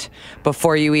that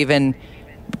before you even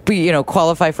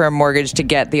qualify for a mortgage to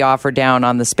get the offer down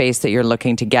on the space that you're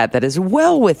looking to get that is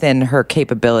well within her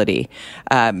capability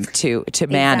to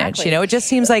manage. Exactly. It just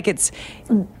seems like it's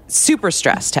super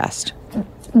stress test.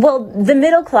 Well, the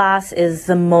middle class is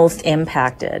the most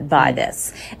impacted by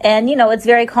this. And, it's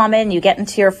very common. You get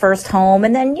into your first home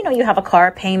and then, you have a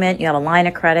car payment, you have a line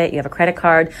of credit, you have a credit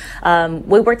card.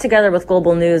 We worked together with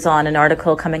Global News on an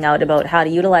article coming out about how to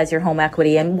utilize your home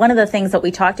equity. And one of the things that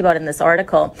we talked about in this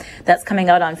article that's coming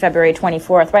out on February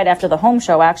 24th, right after the home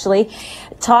show actually,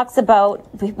 talks about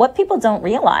what people don't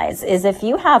realize is if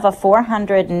you have a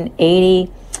 $480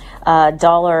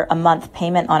 a month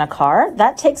payment on a car,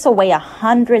 that takes away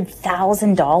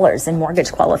 $100,000 in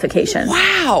mortgage qualification.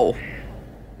 Wow.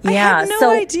 Yeah, I had no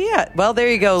idea. Well, there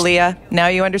you go, Leah. Now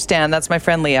you understand. That's my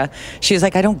friend Leah. She was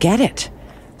like, I don't get it.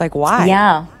 Like, why?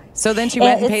 Yeah. So then she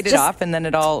went and paid it off, and then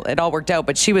it all worked out.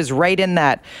 But she was right in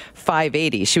that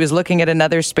 580. She was looking at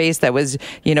another space that was,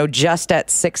 just at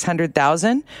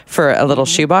 600,000 for a little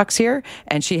shoebox here,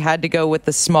 and she had to go with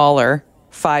the smaller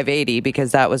 580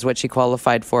 because that was what she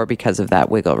qualified for because of that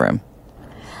wiggle room.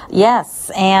 Yes.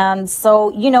 And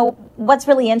so, what's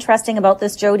really interesting about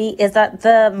this, Jody, is that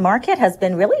the market has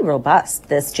been really robust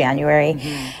this January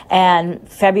and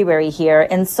February here.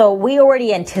 And so we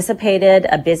already anticipated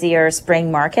a busier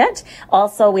spring market.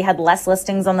 Also, we had less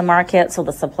listings on the market, so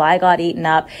the supply got eaten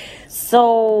up.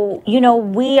 So,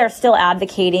 we are still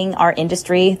advocating our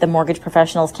industry. The Mortgage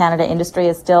Professionals Canada industry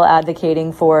is still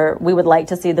advocating we would like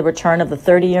to see the return of the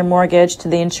 30-year mortgage to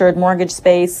the insured mortgage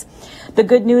space. The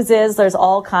good news is there's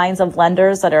all kinds of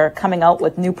lenders that are coming out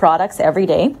with new products every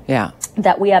day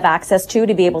that we have access to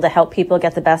be able to help people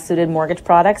get the best suited mortgage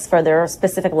products for their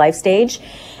specific life stage.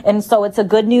 And so it's a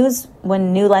good news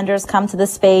when new lenders come to the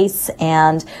space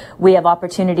and we have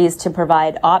opportunities to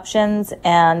provide options.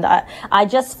 And I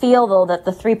just feel, though, that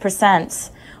the 3%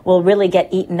 will really get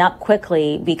eaten up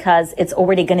quickly because it's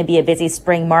already going to be a busy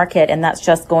spring market, and that's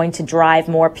just going to drive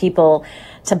more people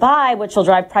to buy, which will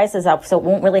drive prices up. So it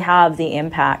won't really have the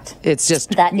impact. It's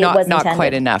just not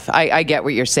quite enough. I get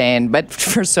what you're saying, but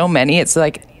for so many, it's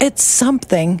like, it's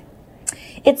something.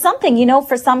 it's something, you know,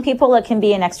 for some people it can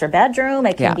be an extra bedroom,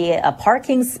 it can be a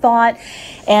parking spot,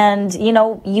 and, you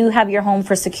know, you have your home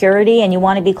for security and you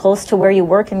want to be close to where you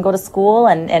work and go to school,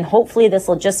 and hopefully this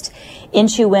will just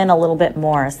inch you in a little bit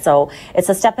more. So it's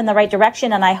a step in the right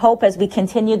direction, and I hope as we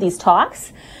continue these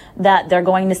talks that they're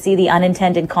going to see the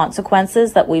unintended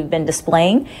consequences that we've been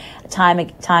displaying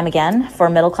time again for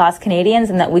middle-class Canadians,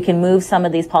 and that we can move some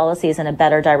of these policies in a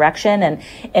better direction. And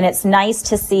it's nice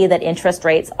to see that interest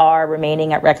rates are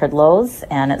remaining at record lows,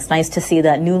 and it's nice to see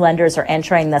that new lenders are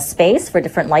entering the space for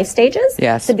different life stages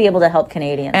to be able to help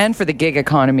Canadians. And for the gig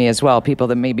economy as well, people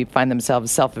that maybe find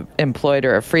themselves self-employed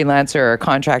or a freelancer or a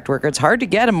contract worker. It's hard to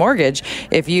get a mortgage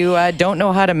if you don't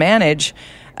know how to manage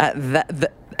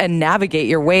and navigate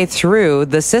your way through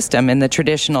the system in the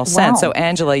traditional sense. So,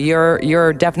 Angela,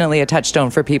 you're definitely a touchstone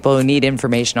for people who need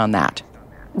information on that.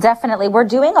 Definitely. We're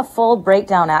doing a full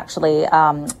breakdown, actually,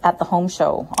 at the Home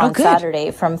Show on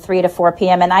Saturday from 3 to 4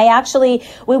 p.m. And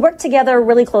we work together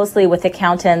really closely with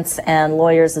accountants and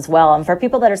lawyers as well. And for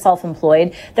people that are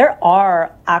self-employed, there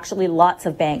are actually lots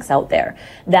of banks out there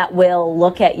that will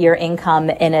look at your income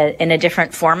in a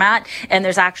different format. And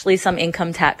there's actually some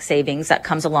income tax savings that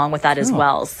comes along with that as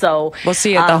well. So we'll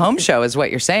see you at the Home Show is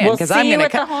what you're saying. We'll see you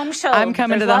at the Home Show. I'm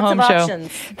coming to the Home Show.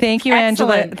 Thank you,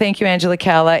 Angela. Thank you, Angela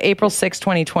Calla. April 6,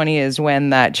 2020 is when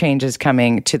that change is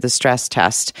coming to the stress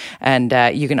test. And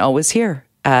you can always hear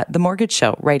The Mortgage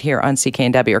Show right here on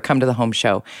CKNW, or come to the Home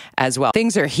Show as well.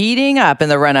 Things are heating up in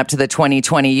the run-up to the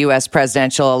 2020 U.S.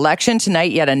 presidential election.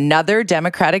 Tonight, yet another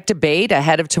Democratic debate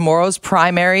ahead of tomorrow's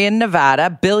primary in Nevada.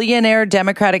 Billionaire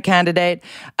Democratic candidate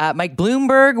Mike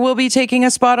Bloomberg will be taking a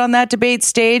spot on that debate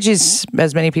stage. He's,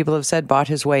 as many people have said, bought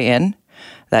his way in.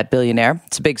 That billionaire.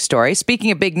 It's a big story. Speaking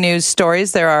of big news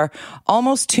stories, there are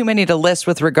almost too many to list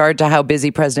with regard to how busy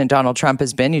President Donald Trump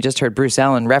has been. You just heard Bruce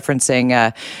Allen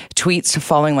referencing tweets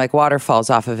falling like waterfalls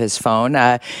off of his phone.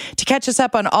 To catch us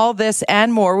up on all this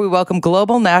and more, we welcome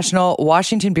Global National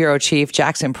Washington Bureau Chief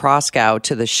Jackson Proskow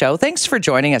to the show. Thanks for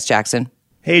joining us, Jackson.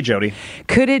 Hey, Jody.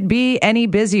 Could it be any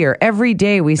busier? Every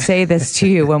day we say this to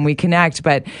you when we connect,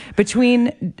 but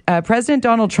between President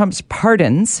Donald Trump's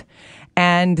pardons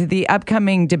and the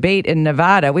upcoming debate in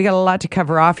Nevada, we got a lot to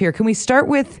cover off here. Can we start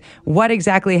with what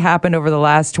exactly happened over the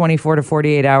last 24 to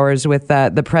 48 hours with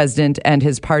the president and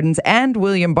his pardons, and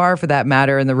William Barr, for that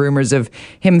matter, and the rumors of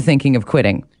him thinking of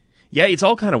quitting? Yeah, it's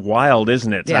all kind of wild,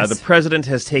 isn't it? Yes. The president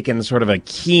has taken sort of a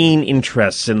keen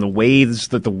interest in the ways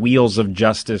that the wheels of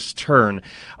justice turn.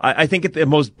 I think at the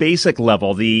most basic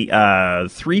level, the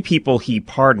three of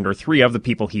the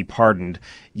people he pardoned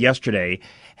yesterday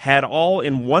had all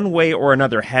in one way or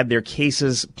another had their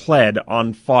cases pled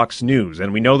on Fox News.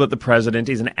 And we know that the president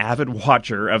is an avid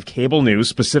watcher of cable news,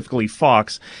 specifically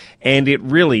Fox, and it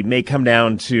really may come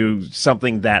down to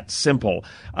something that simple.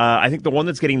 I think the one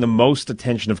that's getting the most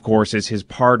attention, of course, is his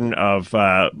pardon of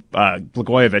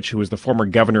Blagojevich, who was the former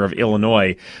governor of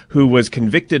Illinois, who was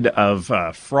convicted of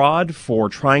fraud for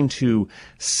trying to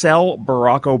sell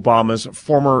Barack Obama's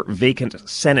former vacant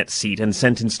Senate seat and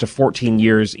sentenced to 14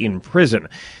 years in prison.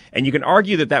 And you can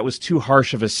argue that that was too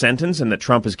harsh of a sentence and that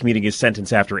Trump is commuting his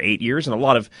sentence after 8 years. And a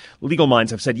lot of legal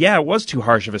minds have said, yeah, it was too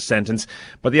harsh of a sentence.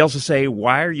 But they also say,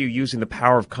 why are you using the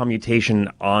power of commutation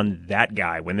on that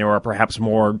guy when there are perhaps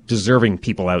more deserving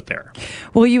people out there?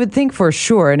 Well, you would think for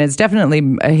sure. And it's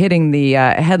definitely hitting the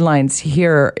headlines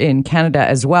here in Canada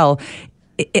as well.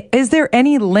 Is there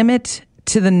any limit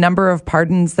to the number of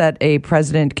pardons that a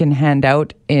president can hand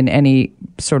out in any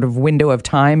sort of window of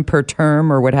time per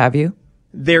term or what have you?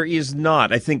 There is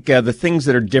not. I think the things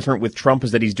that are different with Trump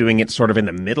is that he's doing it sort of in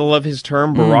the middle of his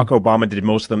term. Barack Obama did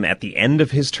most of them at the end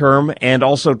of his term. And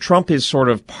also Trump is sort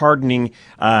of pardoning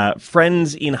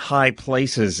friends in high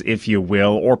places, if you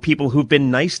will, or people who've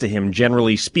been nice to him,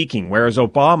 generally speaking. Whereas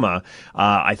Obama,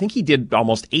 I think he did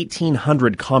almost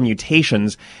 1,800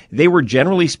 commutations. They were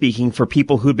generally speaking for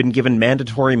people who'd been given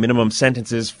mandatory minimum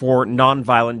sentences for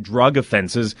nonviolent drug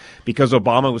offenses, because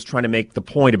Obama was trying to make the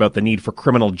point about the need for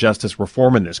criminal justice reform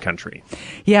in this country.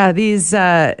 Yeah, these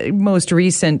most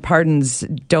recent pardons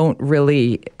don't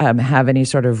really have any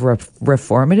sort of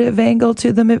reformative angle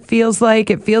to them, it feels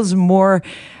like. It feels more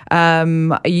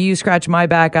you scratch my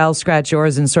back, I'll scratch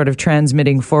yours, and sort of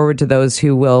transmitting forward to those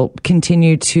who will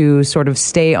continue to sort of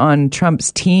stay on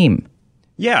Trump's team.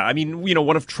 Yeah, I mean, you know,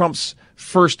 one of Trump's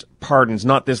first pardons,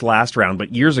 not this last round,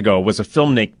 but years ago, was a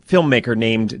filmmaker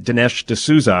named Dinesh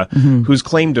D'Souza, whose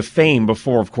claim to fame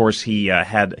before, of course, he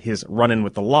had his run-in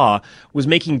with the law, was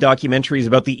making documentaries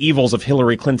about the evils of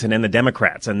Hillary Clinton and the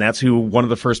Democrats. And that's who one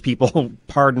of the first people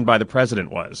pardoned by the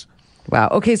president was. Wow.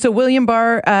 Okay, so William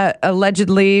Barr,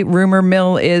 allegedly, rumor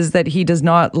mill is that he does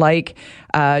not like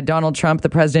Donald Trump, the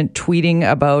president, tweeting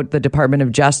about the Department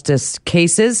of Justice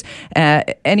cases.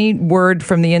 Any word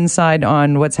from the inside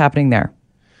on what's happening there?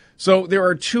 So there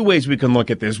are two ways we can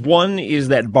look at this. One is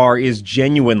that Barr is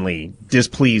genuinely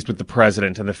displeased with the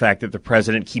president and the fact that the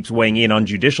president keeps weighing in on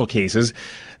judicial cases.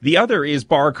 The other is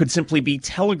Barr could simply be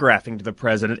telegraphing to the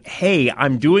president, hey,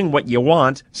 I'm doing what you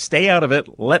want. Stay out of it.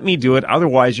 Let me do it.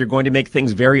 Otherwise, you're going to make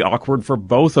things very awkward for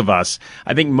both of us.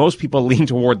 I think most people lean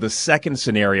toward the second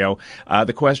scenario.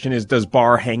 The question is, does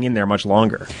Barr hang in there much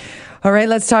longer? All right,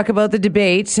 let's talk about the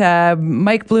debate.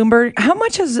 Mike Bloomberg, how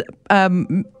much has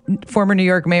former New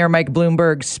York Mayor Mike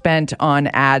Bloomberg spent on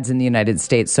ads in the United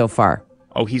States so far?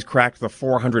 Oh, he's cracked the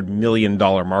 $400 million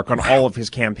mark on all of his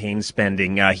campaign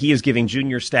spending. He is giving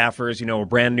junior staffers, a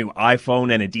brand new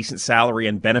iPhone and a decent salary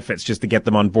and benefits just to get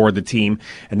them on board the team.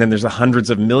 And then there's the hundreds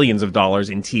of millions of dollars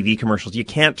in TV commercials. You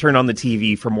can't turn on the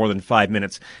TV for more than 5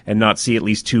 minutes and not see at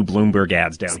least 2 Bloomberg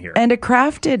ads down here. And a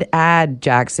crafted ad,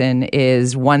 Jackson,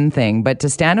 is one thing, but to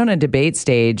stand on a debate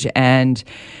stage and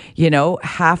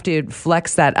have to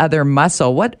flex that other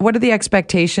muscle. What are the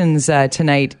expectations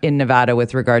tonight in Nevada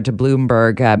with regard to Bloomberg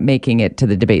making it to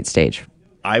the debate stage?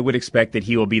 I would expect that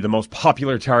he will be the most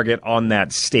popular target on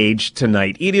that stage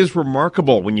tonight. It is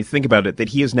remarkable when you think about it that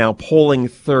he is now polling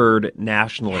third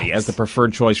nationally as the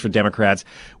preferred choice for Democrats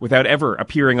without ever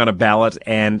appearing on a ballot.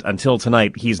 And until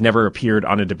tonight, he's never appeared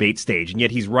on a debate stage. And yet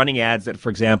he's running ads that, for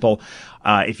example,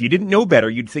 if you didn't know better,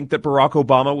 you'd think that Barack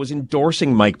Obama was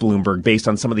endorsing Mike Bloomberg based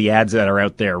on some of the ads that are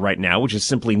out there right now, which is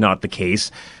simply not the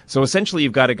case. So essentially,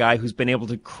 you've got a guy who's been able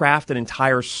to craft an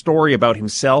entire story about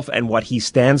himself and what he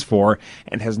stands for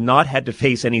and has not had to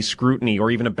face any scrutiny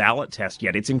or even a ballot test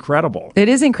yet. It's incredible. It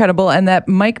is incredible. And that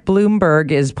Mike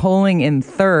Bloomberg is polling in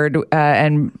third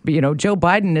and, Joe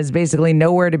Biden is basically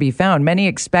nowhere to be found. Many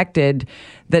expected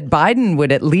that Biden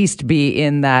would at least be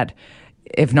in that,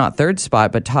 if not third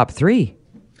spot, but top 3.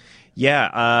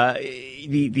 Yeah,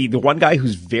 the one guy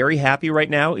who's very happy right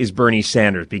now is Bernie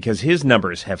Sanders because his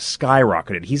numbers have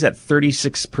skyrocketed. He's at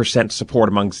 36% support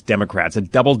amongst Democrats. A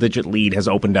double-digit lead has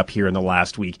opened up here in the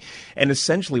last week. And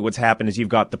essentially what's happened is you've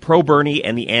got the pro-Bernie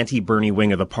and the anti-Bernie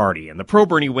wing of the party. And the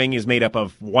pro-Bernie wing is made up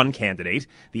of one candidate.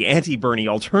 The anti-Bernie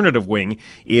alternative wing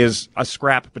is a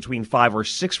scrap between 5 or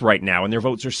 6 right now, and their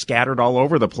votes are scattered all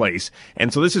over the place.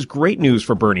 And so this is great news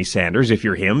for Bernie Sanders if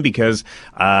you're him because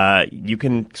you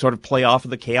can sort of play off of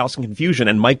the chaos and confusion,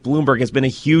 and Mike Bloomberg has been a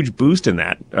huge boost in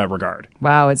that regard.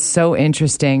 Wow, it's so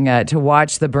interesting to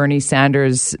watch the Bernie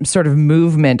Sanders sort of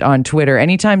movement on Twitter.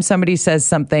 Anytime somebody says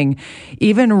something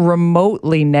even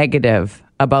remotely negative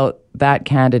about that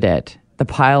candidate, the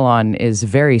pile-on is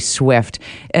very swift.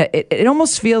 It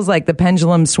almost feels like the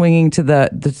pendulum swinging to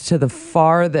the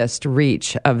farthest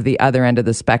reach of the other end of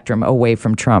the spectrum away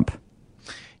from Trump.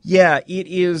 Yeah, it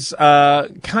is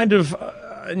kind of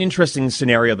an interesting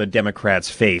scenario the Democrats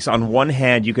face. On one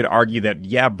hand, you could argue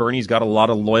that, Bernie's got a lot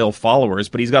of loyal followers,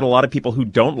 but he's got a lot of people who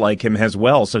don't like him as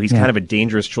well. So he's kind of a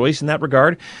dangerous choice in that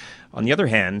regard. On the other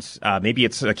hand, maybe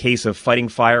it's a case of fighting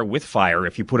fire with fire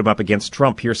if you put him up against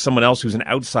Trump. Here's someone else who's an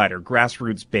outsider,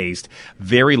 grassroots-based,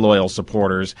 very loyal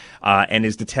supporters, and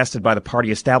is detested by the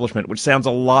party establishment, which sounds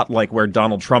a lot like where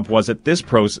Donald Trump was at this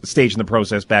stage in the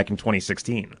process back in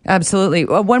 2016. Absolutely.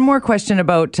 One more question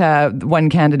about one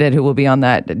candidate who will be on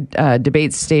that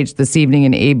debate stage this evening,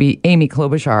 in Amy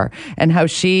Klobuchar, and how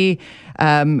she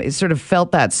sort of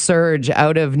felt that surge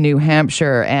out of New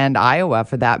Hampshire and Iowa,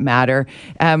 for that matter.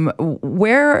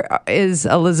 Where is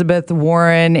Elizabeth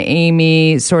Warren,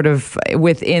 Amy, sort of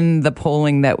within the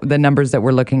polling, the numbers that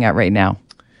we're looking at right now?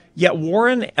 Yeah,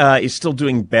 Warren is still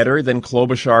doing better than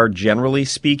Klobuchar, generally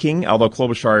speaking, although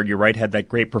Klobuchar, you're right, had that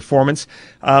great performance.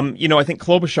 I think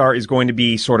Klobuchar is going to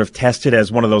be sort of tested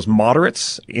as one of those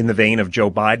moderates in the vein of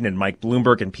Joe Biden and Mike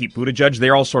Bloomberg and Pete Buttigieg.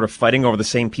 They're all sort of fighting over the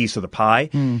same piece of the pie.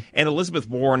 And Elizabeth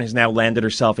Warren has now landed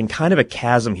herself in kind of a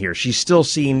chasm here. She's still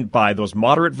seen by those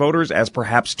moderate voters as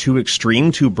perhaps too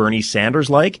extreme, too Bernie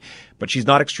Sanders-like, but she's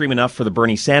not extreme enough for the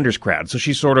Bernie Sanders crowd. So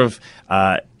she's sort of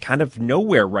kind of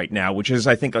nowhere right now, which is,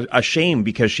 I think, a shame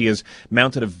because she has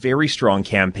mounted a very strong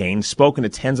campaign, spoken to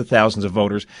tens of thousands of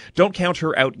voters. Don't count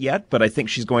her out yet, but I think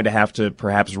she's going to have to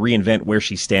perhaps reinvent where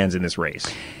she stands in this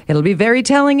race. It'll be very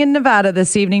telling in Nevada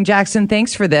this evening. Jackson,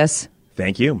 thanks for this.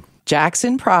 Thank you.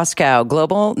 Jackson Proskow,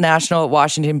 Global National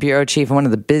Washington Bureau Chief and one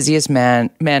of the busiest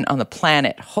men on the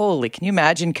planet. Holy, can you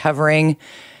imagine covering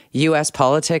U.S.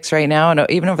 politics right now, and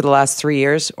even over the last 3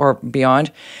 years or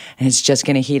beyond? And it's just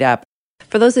going to heat up.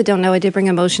 For those that don't know, I did bring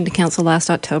a motion to council last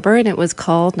October, and it was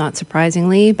called, not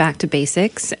surprisingly, Back to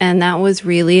Basics. And that was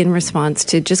really in response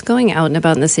to just going out and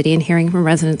about in the city and hearing from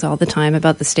residents all the time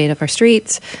about the state of our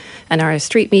streets and our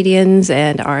street medians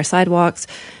and our sidewalks.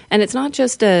 And it's not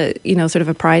just a, sort of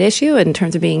a pride issue in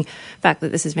terms of being the fact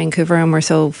that this is Vancouver and we're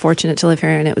so fortunate to live here,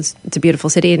 and it's a beautiful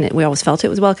city and we always felt it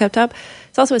was well kept up.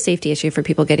 It's also a safety issue for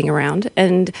people getting around.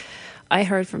 And I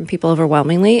heard from people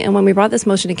overwhelmingly. And when we brought this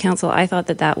motion to council, I thought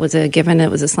that was a given. It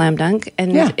was a slam dunk.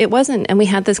 And it wasn't. And we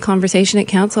had this conversation at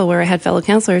council where I had fellow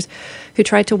councillors who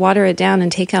tried to water it down and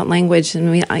take out language.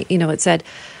 And it said,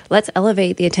 let's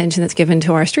elevate the attention that's given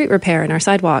to our street repair and our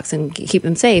sidewalks and keep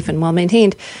them safe and well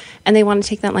maintained. And they want to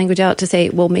take that language out to say,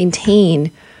 we'll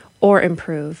maintain or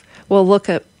improve. We'll look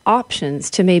at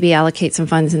options to maybe allocate some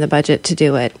funds in the budget to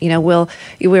do it. We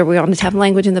wanted to have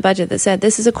language in the budget that said,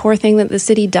 this is a core thing that the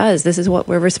city does. This is what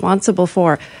we're responsible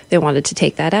for. They wanted to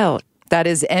take that out. That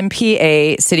is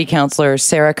MPA City Councillor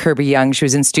Sarah Kirby-Young. She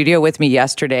was in studio with me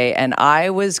yesterday, and I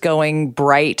was going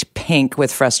bright pink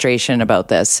with frustration about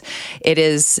this.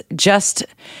 It's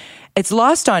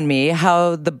lost on me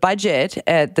how the budget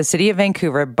at the City of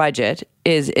Vancouver budget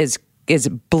is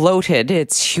bloated.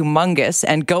 It's humongous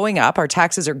and going up. Our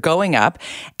taxes are going up.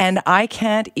 And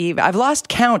I've lost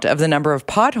count of the number of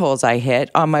potholes I hit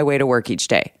on my way to work each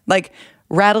day. Like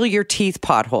rattle your teeth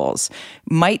potholes,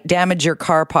 might damage your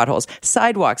car potholes,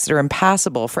 sidewalks that are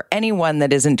impassable for anyone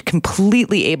that isn't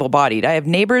completely able-bodied. I have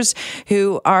neighbors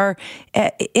who are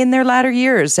in their latter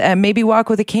years and maybe walk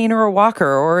with a cane or a walker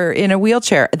or in a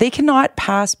wheelchair. They cannot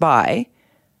pass by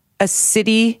a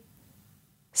city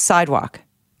sidewalk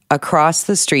across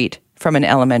the street from an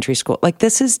elementary school. Like,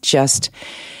 this is just...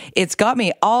 It's got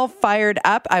me all fired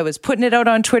up. I was putting it out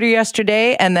on Twitter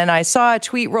yesterday, and then I saw a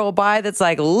tweet roll by that's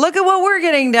like, look at what we're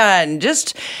getting done.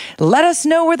 Just let us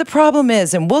know where the problem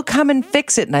is, and we'll come and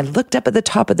fix it. And I looked up at the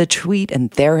top of the tweet,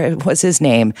 and there was his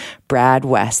name, Brad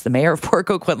West, the mayor of Port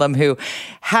Coquitlam, who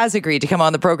has agreed to come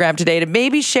on the program today to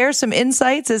maybe share some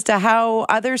insights as to how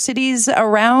other cities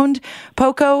around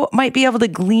Poco might be able to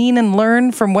glean and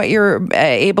learn from what you're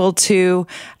able to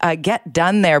get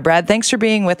done there. Brad, thanks for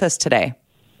being with us today.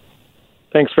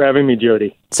 Thanks for having me,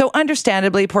 Jody. So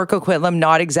understandably, Port Coquitlam,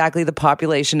 not exactly the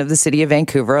population of the city of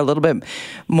Vancouver, a little bit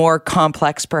more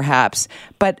complex perhaps.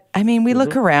 But I mean, we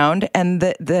look around and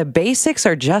the basics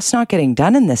are just not getting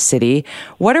done in this city.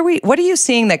 What are you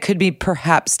seeing that could be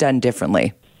perhaps done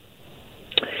differently?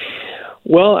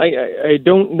 Well, I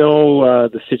don't know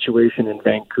the situation in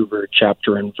Vancouver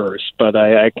chapter and verse, but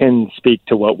I can speak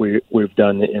to what we've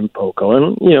done in Poco.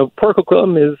 And, Port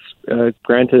Coquitlam is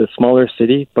granted a smaller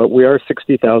city, but we are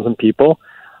 60,000 people,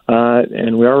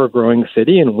 and we are a growing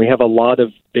city, and we have a lot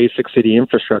of basic city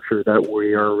infrastructure that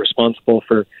we are responsible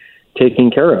for taking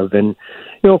care of. And,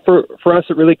 for us,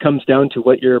 it really comes down to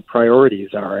what your priorities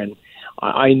are. And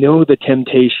I know the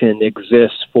temptation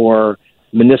exists for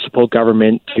municipal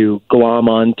government to glom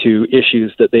onto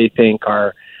issues that they think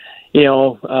are,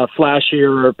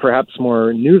 flashier or perhaps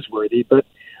more newsworthy. But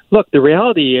look, the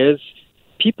reality is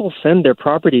people send their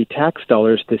property tax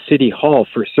dollars to City Hall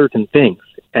for certain things.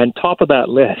 And top of that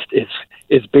list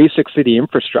is basic city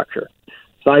infrastructure,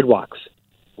 sidewalks,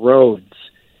 roads,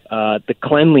 the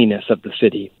cleanliness of the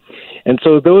city. And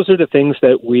so those are the things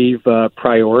that we've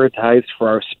prioritized for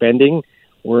our spending.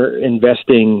 We're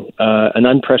investing an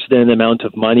unprecedented amount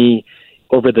of money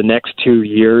over the next 2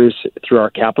 years through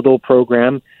our capital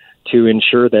program to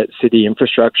ensure that city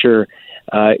infrastructure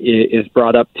is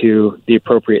brought up to the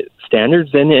appropriate standards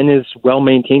and is well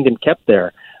maintained and kept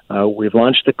there. We've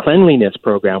launched the cleanliness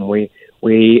program.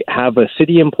 We have a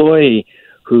city employee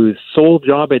whose sole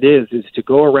job it is to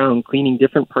go around cleaning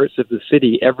different parts of the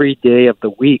city every day of the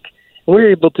week. And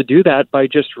we're able to do that by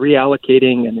just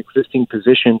reallocating an existing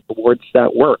position towards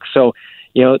that work. So,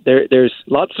 there's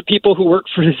lots of people who work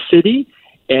for the city,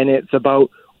 and it's about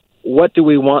what do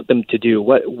we want them to do?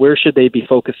 Where should they be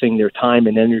focusing their time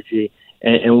and energy,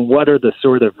 and what are the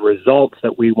sort of results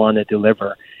that we want to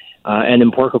deliver? And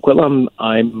in Port Coquitlam,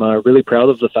 I'm really proud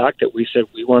of the fact that we said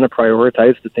we want to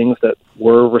prioritize the things that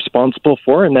we're responsible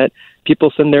for and that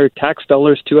people send their tax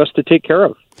dollars to us to take care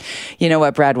of. You know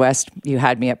what, Brad West, you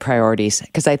had me at priorities,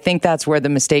 because I think that's where the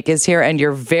mistake is here. And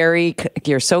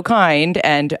you're so kind,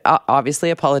 and obviously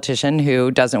a politician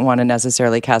who doesn't want to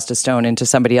necessarily cast a stone into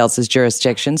somebody else's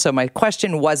jurisdiction. So my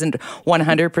question wasn't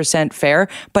 100% fair,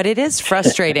 but it is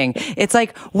frustrating. It's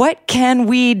like, what can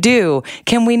we do?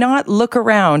 Can we not look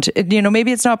around?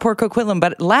 Maybe it's not Port Coquitlam,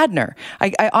 but Ladner.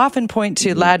 I often point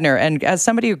to Ladner, and as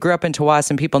somebody who grew up in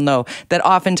Tsawwassen, people know that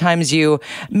oftentimes you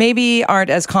maybe aren't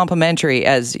as complimentary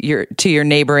as as your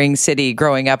neighboring city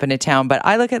growing up in a town, but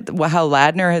I look at how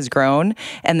Ladner has grown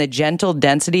and the gentle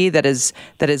density that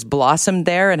has blossomed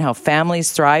there and how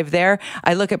families thrive there.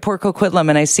 I look at Port Coquitlam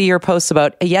and I see your posts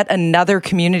about yet another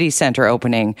community center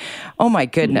opening. Oh my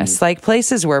goodness. Like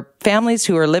places where families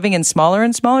who are living in smaller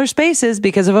and smaller spaces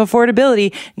because of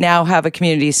affordability now have a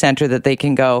community center that they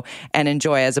can go and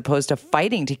enjoy, as opposed to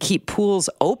fighting to keep pools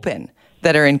open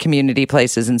that are in community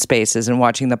places and spaces, and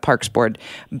watching the Parks Board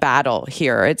battle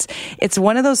here. It's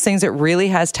one of those things that really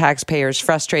has taxpayers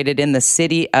frustrated in the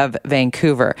city of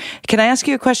Vancouver. Can I ask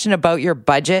you a question about your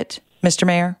budget, Mr.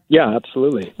 Mayor? Yeah,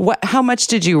 absolutely. How much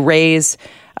did you raise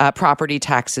property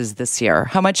taxes this year?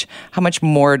 How much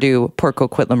more do Port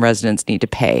Coquitlam residents need to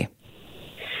pay?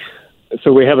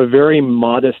 So we have a very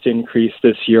modest increase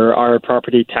this year. Our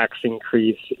property tax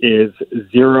increase is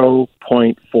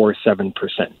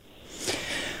 0.47%.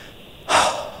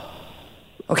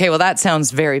 Okay, well, that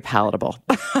sounds very palatable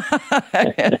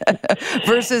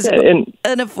versus an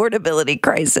affordability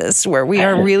crisis where we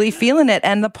are really feeling it,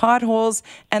 and the potholes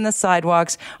and the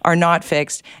sidewalks are not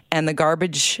fixed, and the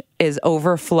garbage is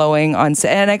overflowing on.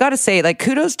 And I got to say, like,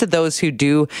 kudos to those who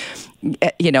do,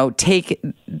 take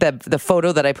the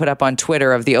photo that I put up on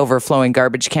Twitter of the overflowing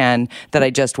garbage can that I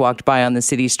just walked by on the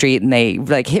city street, and they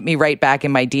like hit me right back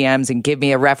in my DMs and give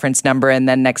me a reference number, and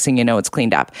then next thing you know, it's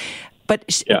cleaned up.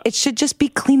 But it should just be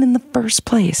clean in the first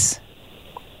place.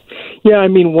 Yeah, I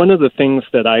mean, one of the things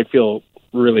that I feel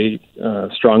really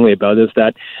strongly about is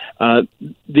that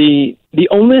the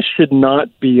onus should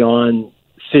not be on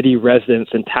city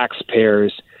residents and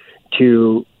taxpayers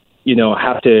to,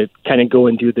 have to kind of go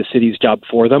and do the city's job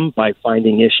for them by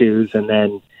finding issues and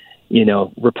then,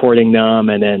 reporting them,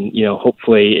 and then,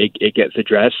 hopefully it gets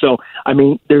addressed. So, I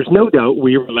mean, there's no doubt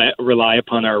we rely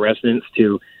upon our residents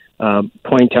to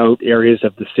point out areas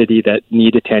of the city that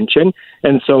need attention.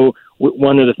 And so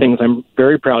one of the things I'm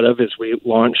very proud of is we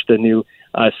launched a new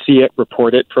See It,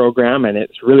 Report It program, and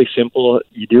it's really simple.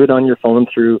 You do it on your phone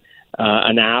through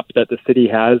an app that the city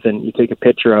has, and you take a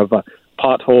picture of a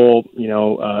pothole,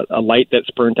 a light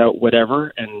that's burnt out,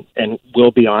 whatever, and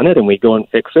we'll be on it, and we go and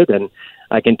fix it. And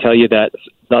I can tell you that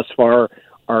thus far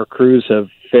our crews have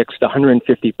fixed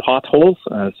 150 potholes,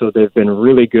 so they've been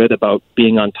really good about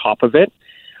being on top of it.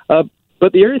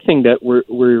 But the other thing that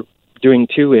we're doing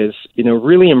too is,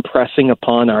 really impressing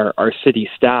upon our city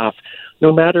staff,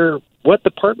 no matter what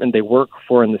department they work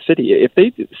for in the city, if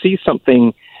they see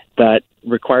something that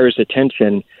requires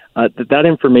attention, that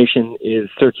information is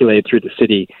circulated through the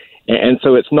city. And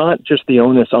so it's not just the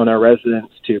onus on our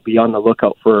residents to be on the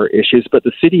lookout for issues, but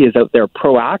the city is out there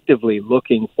proactively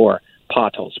looking for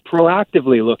potholes,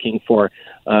 proactively looking for,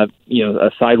 a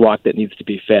sidewalk that needs to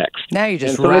be fixed. Now you're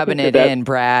just rubbing it in,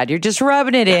 Brad. You're just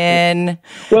rubbing it in.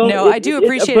 Well, no, I do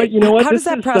appreciate it. How does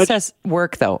that process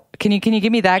work, though? Can you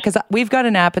give me that? Because we've got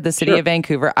an app at the City of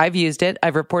Vancouver. I've used it.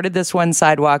 I've reported this one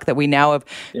sidewalk that we now have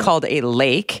called a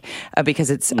lake because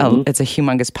it's a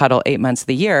humongous puddle 8 months of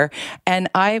the year. And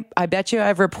I bet you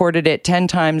I've reported it 10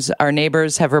 times. Our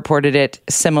neighbors have reported it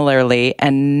similarly,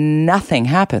 and nothing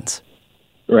happens.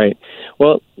 Right.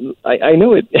 Well, I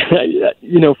know it,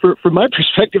 from my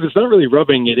perspective, it's not really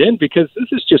rubbing it in because this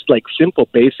is just like simple,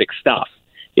 basic stuff.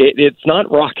 It's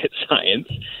not rocket science.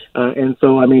 And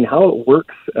so, I mean, how it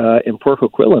works in Port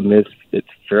Coquitlam it's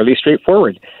fairly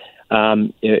straightforward.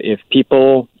 If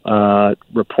people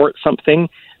report something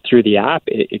through the app,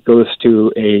 it goes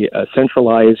to a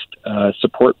centralized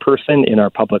support person in our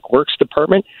Public Works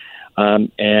department,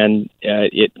 and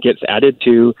it gets added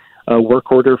to a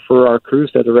work order for our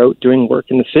crews that are out doing work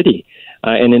in the city.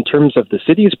 And in terms of the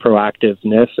city's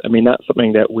proactiveness, I mean, that's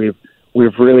something that we've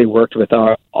really worked with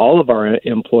all of our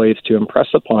employees to impress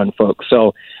upon folks.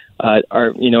 So, I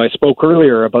spoke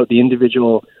earlier about the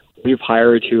individual we've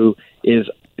hired who is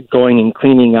going and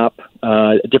cleaning up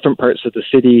different parts of the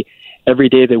city every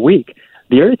day of the week.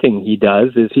 The other thing he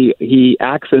does is he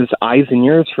acts as eyes and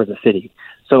ears for the city.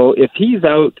 So if he's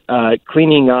out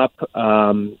cleaning up,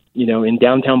 in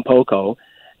downtown Poco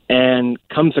and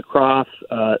comes across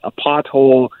a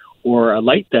pothole or a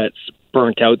light that's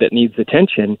burnt out that needs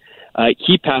attention,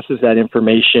 he passes that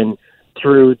information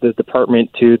through the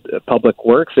department to the Public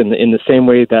Works in the same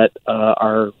way that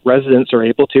our residents are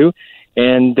able to,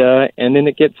 and then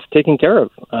it gets taken care of.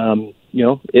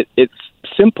 It's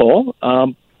simple,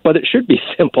 but it should be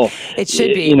simple. It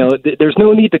should be. You know, there's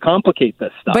no need to complicate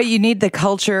this stuff. But you need the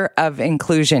culture of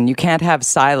inclusion. You can't have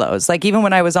silos. Like even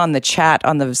when I was on the chat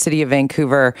on the City of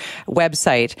Vancouver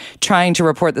website trying to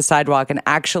report the sidewalk and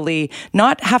actually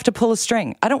not have to pull a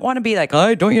string. I don't want to be like,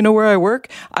 oh, don't you know where I work?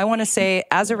 I want to say,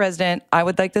 as a resident, I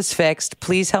would like this fixed.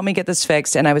 Please help me get this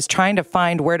fixed. And I was trying to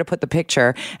find where to put the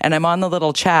picture. And I'm on the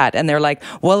little chat and they're like,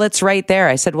 well, it's right there.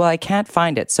 I said, well, I can't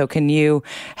find it. So can you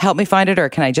help me find it, or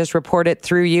can I just report it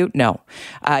through you? No,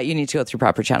 you need to go through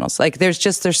proper channels. Like there's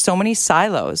so many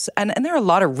silos, and there are a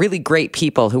lot of really great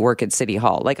people who work at City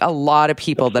Hall, like a lot of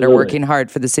people that are working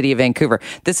hard for the City of Vancouver.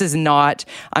 This is not,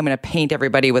 I'm going to paint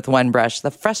everybody with one brush.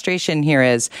 The frustration here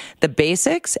is the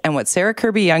basics, and what Sarah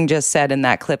Kirby-Young just said in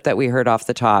that clip that we heard off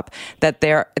the top, that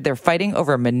they're fighting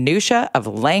over minutia of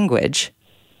language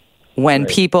when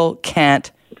people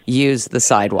can't use the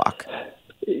sidewalk.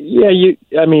 Yeah,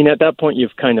 I mean, at that point,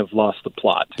 you've kind of lost the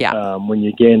plot. Yeah. When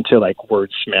you get into like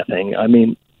wordsmithing. I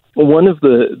mean, one of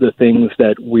the things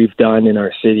that we've done in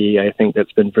our city, I think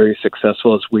that's been very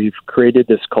successful, is we've created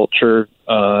this culture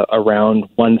around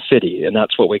one city, and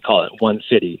that's what we call it, one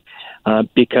city.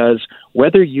 Because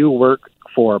whether you work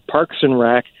for Parks and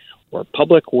Rec or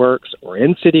Public Works or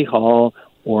in City Hall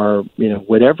or, you know,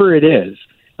 whatever it is,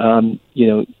 you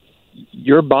know,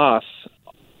 your boss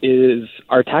is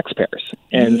our taxpayers.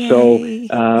 And Yay.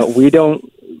 So we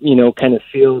don't, you know, kind of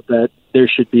feel that there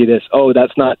should be this, oh,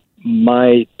 that's not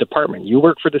my department. You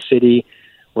work for the city.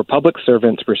 We're public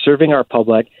servants. We're serving our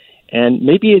public. And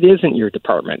maybe it isn't your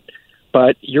department,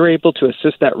 but you're able to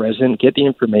assist that resident, get the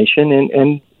information,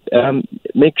 and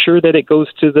make sure that it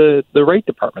goes to the right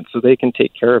department so they can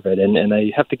take care of it. And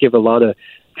I have to give a lot of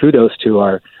kudos to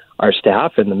our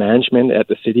staff and the management at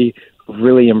the city who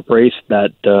really embraced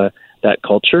that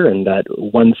culture and that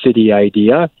one city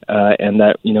idea, and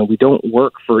that, you know, we don't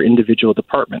work for individual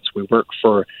departments. We work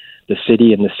for the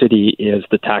city, and the city is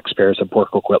the taxpayers of Port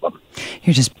Coquitlam.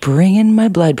 You're just bringing my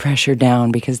blood pressure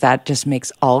down, because that just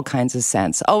makes all kinds of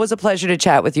sense. Always a pleasure to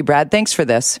chat with you, Brad. Thanks for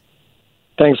this.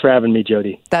 Thanks for having me,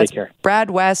 Jody. That's Take care.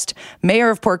 Brad West, Mayor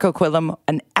of Port Coquitlam,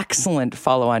 an excellent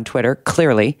follow on Twitter,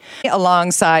 clearly.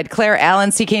 Alongside Claire Allen,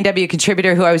 CKNW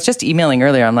contributor, who I was just emailing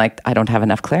earlier. I'm like, I don't have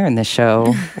enough Claire in this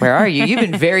show. Where are you? You've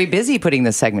been very busy putting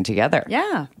this segment together.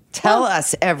 Yeah. Tell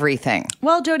us everything.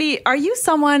 Well, Jody, are you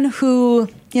someone who,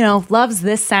 you know, loves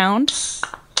this sound?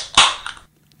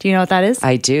 Do you know what that is?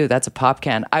 I do. That's a pop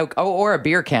can. Or a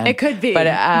beer can. It could be. But,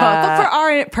 but for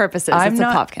our purposes, it's a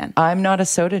pop can. I'm not a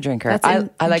soda drinker. I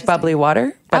like bubbly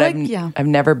water, but I've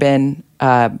never been,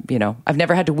 I've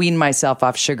never had to wean myself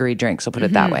off sugary drinks. I'll put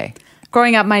it that way.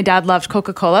 Growing up, my dad loved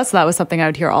Coca-Cola, so that was something I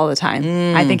would hear all the time.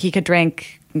 I think he could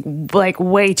drink like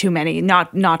way too many.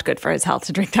 Not good for his health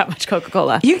to drink that much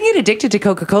Coca-Cola. You can get addicted to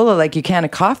Coca-Cola like you can a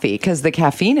coffee because the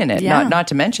caffeine in it, not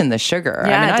to mention the sugar.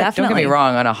 Yeah, I mean, definitely. Don't get me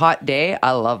wrong. On a hot day,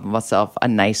 I love myself a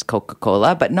nice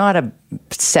Coca-Cola, but not a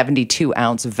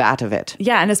 72-ounce vat of it.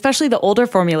 Yeah, and especially the older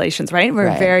formulations, right?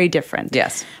 We're very different.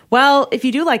 Yes. Well, if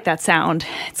you do like that sound,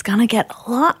 it's going to get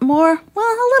a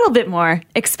little bit more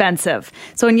expensive.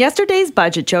 So in yesterday's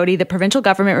budget, Jody, the provincial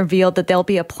government revealed that they'll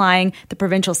be applying the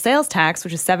provincial sales tax,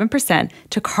 which is 7%,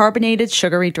 to carbonated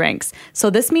sugary drinks. So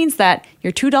this means that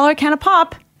your $2 can of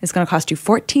pop is going to cost you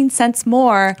 14 cents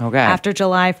more after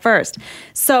July 1st.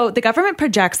 So the government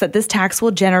projects that this tax will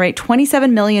generate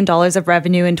 $27 million of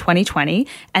revenue in 2020,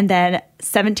 and then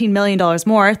 $17 million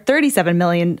more, $37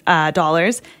 million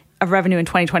of revenue in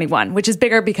 2021, which is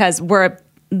bigger because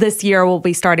this year we'll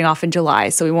be starting off in July,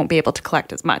 so we won't be able to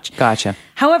collect as much. Gotcha.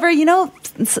 However, you know,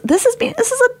 this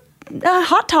is a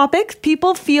hot topic.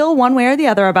 People feel one way or the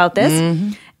other about this.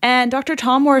 Mm-hmm. And Dr.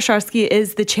 Tom Worosharsky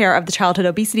is the chair of the Childhood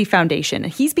Obesity Foundation.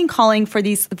 He's been calling for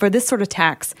this sort of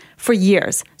tax for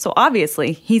years. So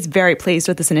obviously, he's very pleased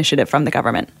with this initiative from the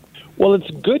government. Well,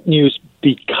 it's good news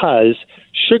because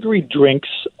sugary drinks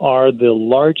are the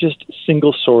largest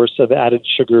single source of added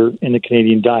sugar in the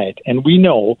Canadian diet. And we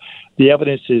know the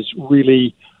evidence is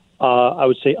really, I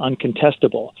would say,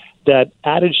 uncontestable, that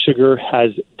added sugar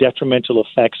has detrimental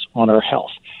effects on our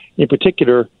health. In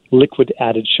particular, liquid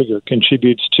added sugar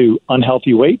contributes to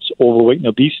unhealthy weights, overweight, and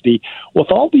obesity, with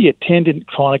all the attendant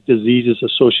chronic diseases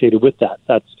associated with that.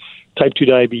 That's type 2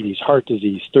 diabetes, heart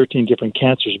disease, 13 different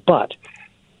cancers. But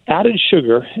added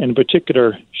sugar, and in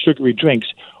particular sugary drinks,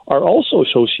 are also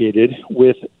associated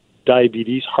with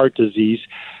diabetes, heart disease,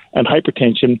 and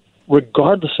hypertension,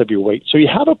 regardless of your weight. So you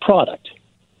have a product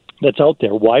that's out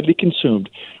there, widely consumed,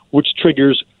 which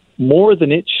triggers more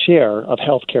than its share of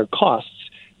healthcare costs,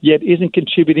 yet isn't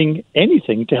contributing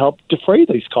anything to help defray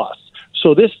these costs.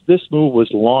 So this move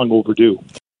was long overdue.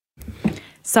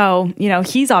 So,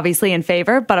 he's obviously in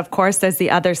favor, but of course there's the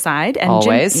other side. And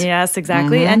Always. Yes,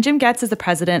 exactly. Mm-hmm. And Jim Getz is the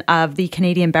president of the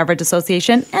Canadian Beverage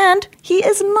Association, and he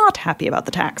is not happy about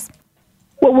the tax.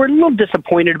 Well, we're a little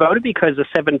disappointed about it because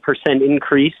a 7%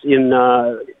 increase in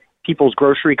people's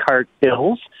grocery cart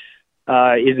bills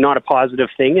is not a positive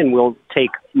thing and will take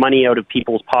money out of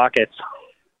people's pockets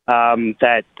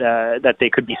that they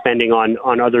could be spending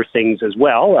on other things as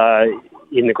well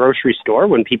in the grocery store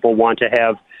when people want to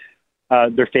have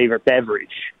their favorite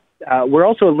beverage. We're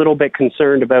also a little bit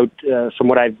concerned about, from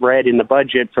what I've read in the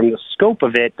budget, from the scope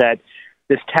of it, that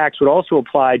this tax would also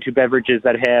apply to beverages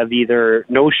that have either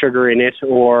no sugar in it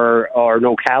or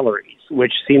no calories,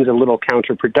 which seems a little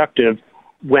counterproductive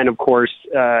when, of course,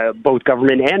 both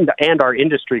government and our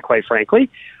industry, quite frankly,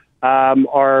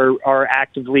 are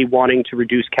actively wanting to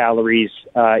reduce calories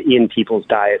in people's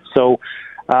diets. So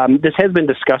this has been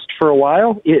discussed for a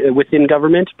while within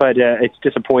government, but it's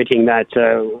disappointing that,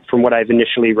 from what I've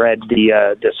initially read,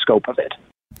 the scope of it.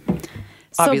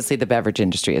 Obviously, the beverage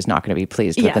industry is not going to be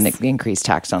pleased with the increased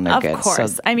tax on their goods. Of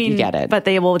course. So you get it. But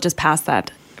they will just pass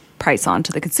that price on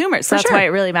to the consumers. So that's why it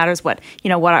really matters what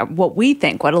we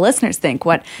think, what the listeners think,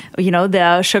 what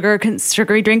the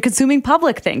sugary drink consuming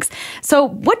public thinks. So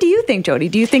what do you think, Jody?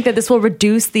 Do you think that this will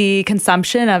reduce the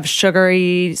consumption of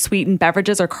sugary sweetened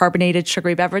beverages or carbonated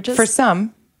sugary beverages? For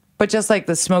some. But just like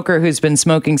the smoker who's been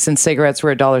smoking since cigarettes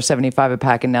were $1.75 a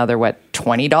pack, and now they're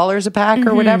 $20 a pack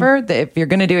or whatever. If you're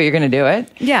going to do it, you're going to do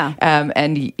it. Yeah.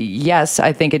 And yes,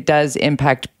 I think it does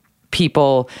impact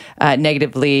people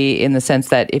negatively in the sense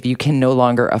that if you can no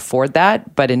longer afford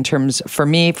that. But in terms, for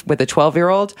me, with a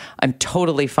 12-year-old, I'm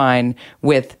totally fine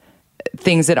with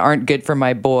things that aren't good for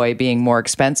my boy being more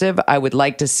expensive. I would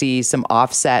like to see some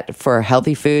offset for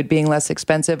healthy food being less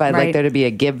expensive. I'd like there to be a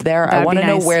give there. I want to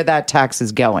know where that tax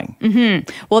is going. Mm-hmm.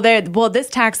 Well, this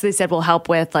tax, they said, will help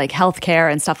with like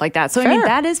healthcare and stuff like that. So, I mean,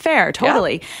 that is fair,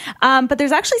 totally. Yeah. But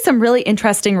there's actually some really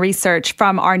interesting research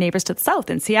from our neighbors to the south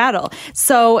in Seattle.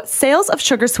 So sales of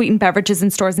sugar-sweetened beverages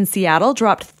in stores in Seattle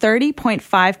dropped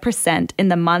 30.5% in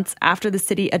the months after the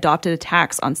city adopted a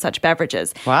tax on such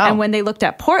beverages. Wow. And when they looked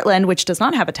at Portland, which does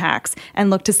not have a tax, and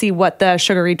looked to see what the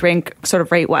sugary drink sort of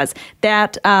rate was,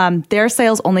 that their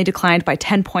sales only declined by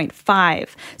 10.5.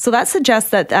 So that suggests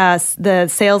that the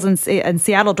sales in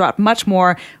Seattle dropped much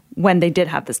more when they did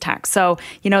have this tax. So,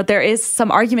 there is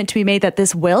some argument to be made that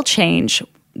this will change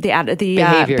the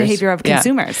behavior of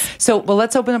consumers. Yeah. So,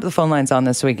 let's open up the phone lines on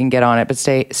this so we can get on it, but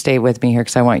stay with me here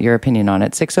because I want your opinion on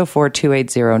it.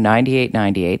 604-280-9898,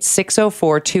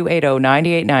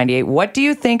 604-280-9898. What do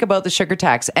you think about the sugar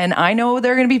tax? And I know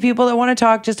there are going to be people that want to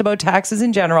talk just about taxes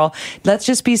in general. Let's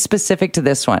just be specific to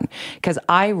this one, because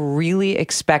I really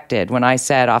expected, when I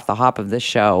said off the hop of this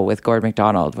show with Gord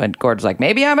McDonald, when Gord was like,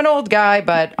 maybe I'm an old guy,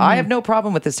 but I have no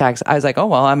problem with this tax. I was like, oh,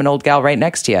 well, I'm an old gal right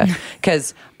next to you,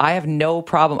 because I have no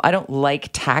problem. I don't like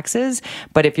taxes,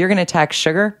 but if you're going to tax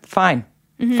sugar, fine.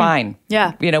 Mm-hmm. Fine.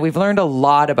 Yeah. We've learned a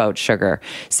lot about sugar.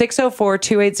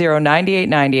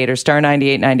 604-280-9898 or star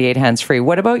 9898 hands-free.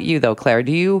 What about you, though, Claire?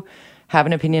 Do you have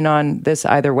an opinion on this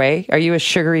either way? Are you a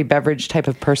sugary beverage type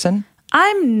of person?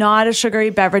 I'm not a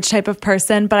sugary beverage type of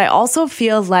person, but I also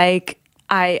feel like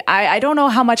I don't know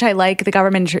how much I like the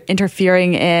government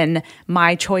interfering in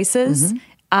my choices. Mm-hmm.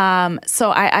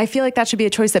 So I feel like that should be a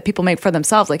choice that people make for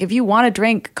themselves. Like if you want to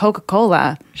drink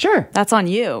Coca-Cola, sure, that's on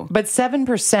you. But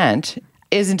 7%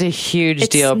 isn't a huge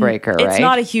deal breaker, right? It's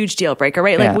not a huge deal breaker,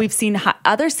 right? Like we've seen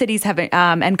other cities have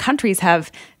and countries have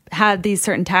had these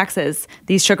certain taxes,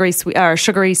 these sugary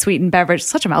sweetened beverage,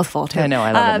 such a mouthful too. I know,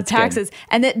 I love it. It's taxes, good.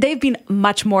 And they've been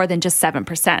much more than just 7%.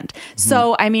 Mm-hmm.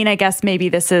 So, I mean, I guess maybe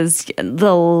this is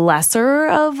the lesser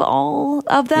of all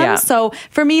of them. Yeah. So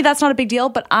for me, that's not a big deal,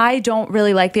 but I don't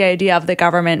really like the idea of the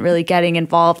government really getting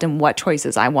involved in what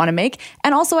choices I want to make.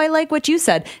 And also, I like what you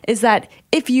said, is that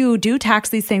if you do tax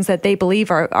these things that they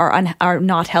believe are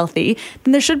not healthy,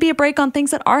 then there should be a break on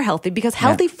things that are healthy, because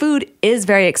healthy food is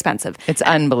very expensive. It's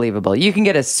unbelievable. You can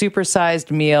get a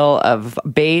supersized meal of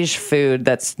beige food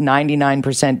that's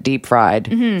 99% deep fried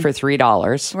for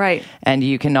 $3. Right. And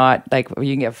you can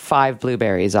get 5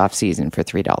 blueberries off season for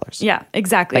 $3. Yeah,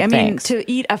 exactly. Thanks. To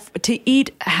eat a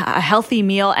healthy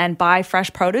meal and buy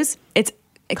fresh produce, it's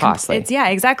costly.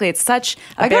 Exactly. It's such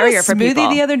a I barrier for people. I got a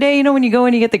smoothie the other day. When you go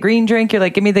and you get the green drink, you're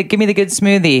like, give me the good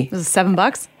smoothie. Was it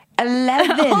 $7?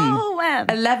 11. Oh, wow.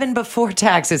 11 before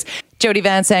taxes. Jody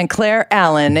Vance and Claire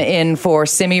Allen in for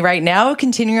Simi right now,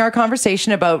 continuing our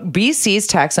conversation about BC's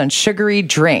tax on sugary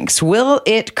drinks. Will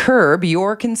it curb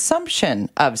your consumption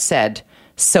of said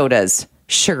sodas,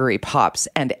 sugary pops,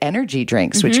 and energy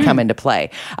drinks, which come into play?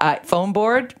 Phone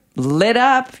board, lit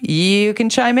up. You can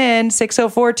chime in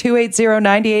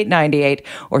 604-280-9898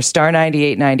 or star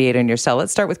 9898 on your cell.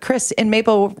 Let's start with Chris in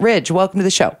Maple Ridge. Welcome to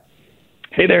the show.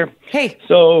 Hey there. Hey.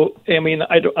 So, I mean,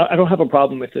 I don't have a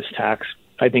problem with this tax.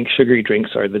 I think sugary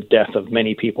drinks are the death of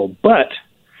many people. But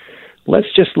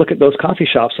let's just look at those coffee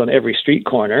shops on every street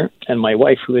corner. And my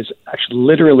wife, who is actually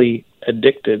literally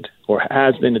addicted or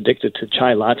has been addicted to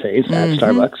chai lattes at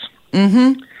Starbucks.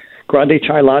 Mm-hmm. Grande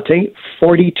chai latte,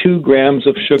 42 grams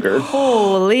of sugar.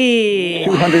 Holy.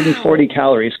 240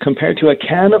 calories compared to a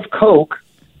can of Coke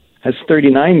has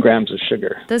 39 grams of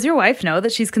sugar. Does your wife know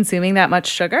that she's consuming that much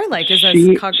sugar? Like, is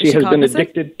she has been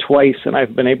addicted twice, and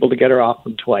I've been able to get her off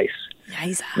them twice.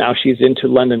 Nice. Now she's into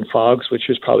London Fogs, which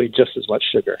is probably just as much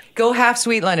sugar. Go half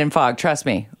sweet London Fog. Trust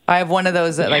me, I have one of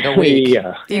those like a week.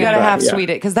 Yeah, you got to half sweet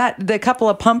it because the couple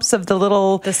of pumps of the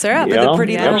syrup, the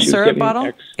pretty little syrup bottle.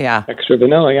 Extra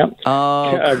vanilla. Yeah.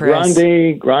 Oh,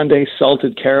 grande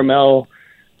salted caramel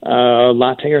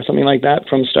latte or something like that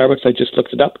from Starbucks. I just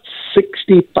looked it up.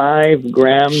 65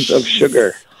 grams of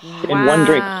sugar. In one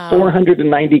drink,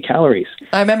 490 calories.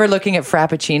 I remember looking at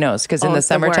Frappuccinos because in the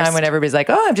summertime when everybody's like,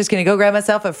 oh, I'm just going to go grab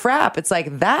myself a Frap. It's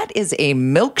like, that is a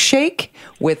milkshake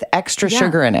with extra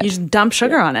sugar in it. You just dump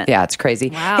sugar on it. Yeah, it's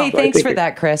crazy. Wow. Hey, thanks for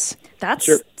that, Chris. That's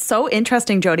so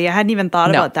interesting, Jody. I hadn't even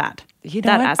thought about that. You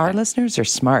know what? Our listeners are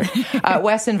smart.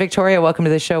 Wes and Victoria, welcome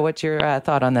to the show. What's your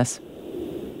thought on this?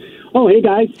 Oh, hey,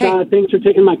 guys. Thanks for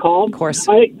taking my call. Of course.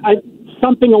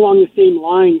 Something along the same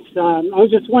lines. I was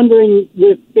just wondering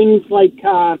with things like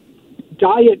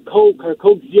Diet Coke or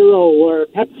Coke Zero or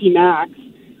Pepsi Max,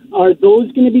 are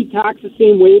those going to be taxed the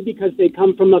same way because they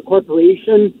come from a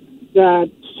corporation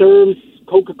that serves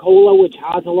Coca-Cola, which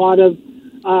has a lot of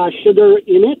sugar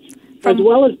in it, as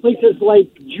well as places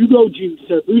like Jugo Juice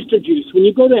or Booster Juice? When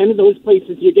you go to any of those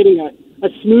places, you're getting a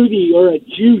smoothie or a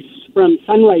juice from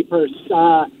Sunripe or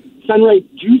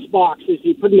Sunripe juice boxes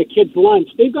you put in a kid's lunch.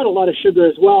 They've got a lot of sugar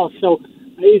as well. So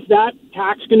is that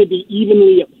tax going to be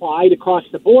evenly applied across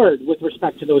the board with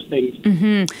respect to those things?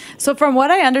 Mm-hmm. So from what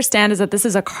I understand is that this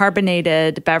is a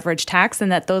carbonated beverage tax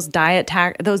and that those diet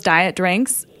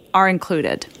drinks are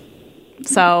included.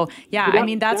 So, I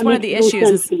mean, that's one of the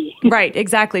issues. Right,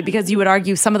 exactly, because you would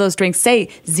argue some of those drinks say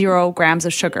 0 grams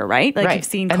of sugar, right? Like you've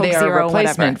seen Coke and they Zero, are a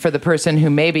replacement for the person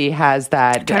who maybe has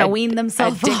that trying to wean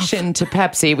themselves addiction to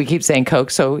Pepsi. We keep saying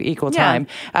Coke, so equal time.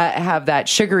 Have that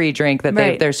sugary drink that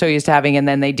they're so used to having, and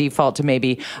then they default to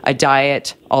maybe a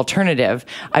diet alternative.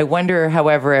 I wonder,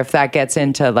 however, if that gets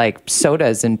into like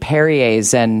sodas and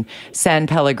Perrier's and San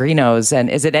Pellegrinos, and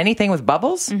is it anything with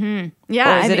bubbles? Mm-hmm.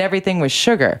 Yeah, or is it everything with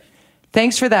sugar?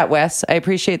 Thanks for that, Wes. I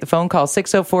appreciate the phone call.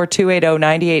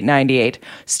 604-280-9898,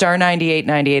 star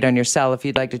 9898 on your cell if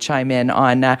you'd like to chime in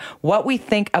on what we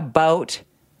think about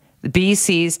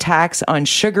BC's tax on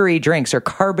sugary drinks or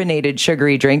carbonated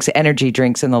sugary drinks, energy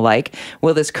drinks and the like.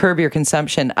 Will this curb your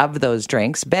consumption of those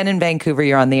drinks? Ben in Vancouver,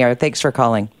 you're on the air. Thanks for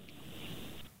calling.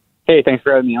 Hey, thanks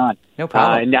for having me on. No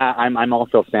problem. I'm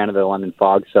also a fan of the London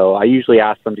Fog, so I usually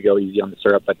ask them to go easy on the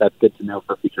syrup, but that's good to know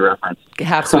for future reference.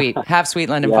 Half sweet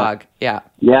London Fog. Yeah.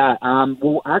 Yeah.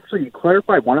 Well, actually, you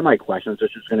clarified one of my questions,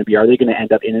 which is going to be, are they going to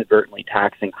end up inadvertently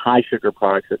taxing high sugar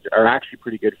products that are actually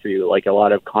pretty good for you, like a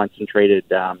lot of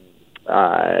concentrated, off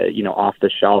the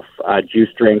shelf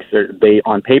juice drinks? They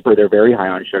on paper they're very high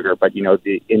on sugar, but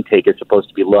the intake is supposed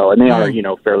to be low, and they are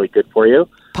fairly good for you.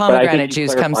 Pomegranate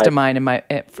juice comes to mind in my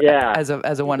as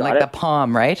a one like the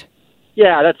palm, right?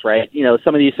 Yeah, that's right.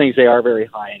 Some of these things, they are very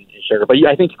high in sugar, but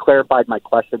I think you clarified my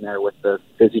question there with the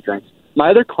fizzy drinks. My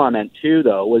other comment too,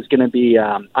 though, was going to be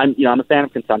I'm a fan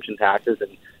of consumption taxes, and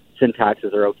sin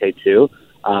taxes are okay too.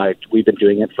 We've been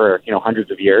doing it for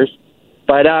hundreds of years,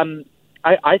 but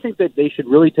I think that they should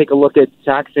really take a look at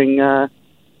taxing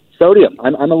sodium.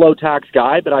 I'm a low tax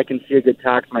guy, but I can see a good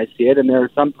tax when I see it, and there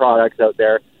are some products out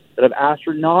there that have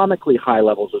astronomically high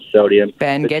levels of sodium.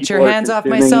 Ben, get your hands off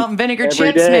my salt and vinegar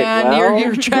chips, man. Well,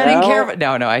 you're treading careful.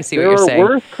 No, I see what you're saying. There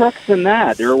are worse crooks than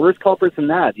that. There are worse culprits than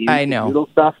that. I know. Little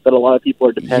stuff that a lot of people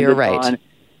are dependent on.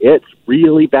 It's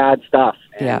really bad stuff.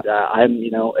 And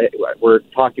we're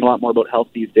talking a lot more about health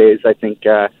these days. I think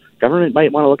government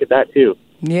might want to look at that too.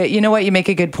 Yeah, you know what? You make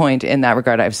a good point in that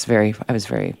regard. I was very. But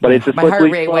it's my heart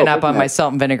rate went up on my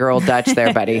salt and vinegar Old Dutch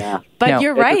there, buddy. But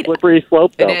you're right. It's a slippery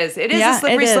slope, though. It is a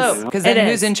slippery slope. Because then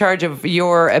who's in charge of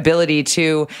your ability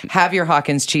to have your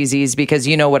Hawkins cheesies because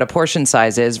you know what a portion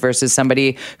size is versus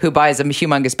somebody who buys a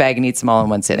humongous bag and eats them all in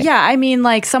one sitting? Yeah, I mean,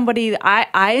 like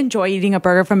I enjoy eating a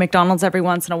burger from McDonald's every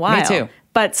once in a while. Me too.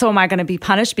 But so am I going to be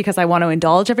punished because I want to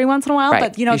indulge every once in a while?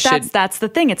 Right. But that's the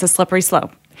thing. It's a slippery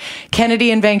slope.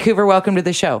 Kennedy in Vancouver, welcome to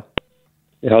the show.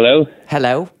 Hello.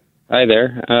 Hi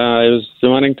there. I was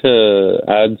wanting to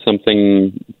add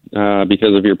something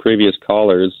because of your previous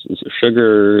callers.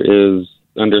 Sugar is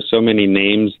under so many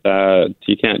names that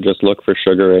you can't just look for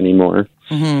sugar anymore.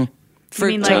 Mm-hmm.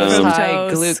 Fructose,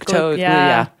 high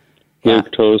glucose,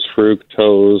 Glucose,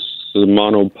 fructose,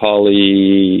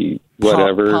 monopoly,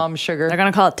 whatever. Palm sugar. They're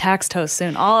going to call it tax toast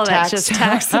soon. All of that's just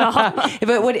tax it all.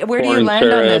 But where do you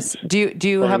land on this? Do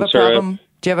you have a problem?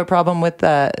 Do you have a problem with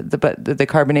the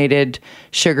carbonated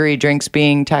sugary drinks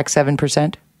being taxed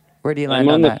 7%? Where do you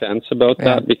land on that? I'm on the fence about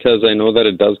that because I know that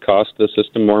it does cost the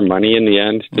system more money in the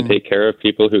end to take care of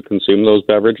people who consume those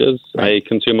beverages. Right. I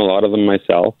consume a lot of them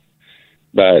myself.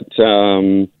 But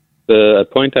the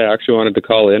point I actually wanted to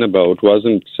call in about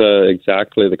wasn't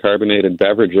exactly the carbonated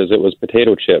beverages. It was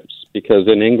potato chips, because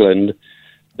in England,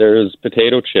 there's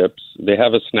potato chips. They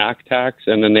have a snack tax,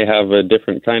 and then they have a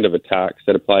different kind of a tax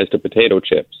that applies to potato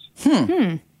chips.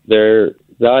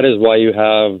 That is why you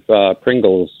have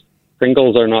Pringles.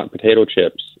 Pringles are not potato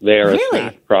chips. They are a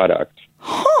snack product.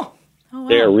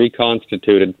 They are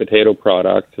reconstituted potato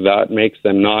product. That makes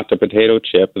them not a potato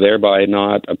chip, thereby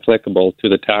not applicable to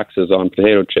the taxes on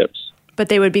potato chips. But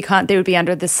they would be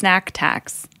under the snack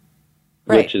tax.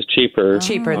 Which is cheaper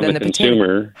than the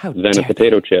consumer than a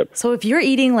potato chip. So if you're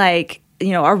eating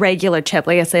a regular chip,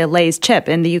 like I say a Lay's chip,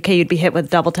 in the UK you'd be hit with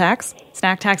double tax,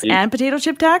 snack tax and potato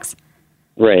chip tax?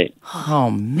 Right. Oh,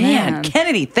 man.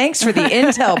 Kennedy, thanks for the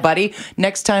intel, buddy.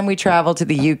 Next time we travel to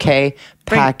the UK,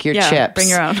 pack your chips. Bring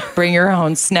your own. Bring your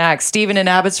own snacks. Stephen in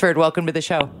Abbotsford, welcome to the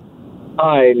show.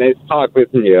 Hi, nice to talk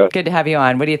with you. Good to have you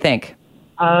on. What do you think?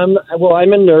 Well,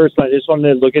 I'm a nurse. I just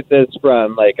wanted to look at this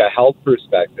from a health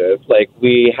perspective.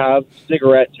 We have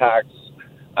cigarette tax.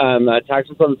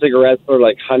 Taxes on cigarettes are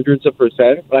hundreds of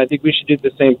 %, but I think we should do the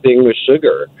same thing with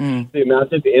sugar. The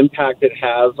amount of impact it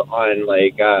has on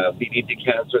leading to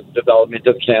cancer, the development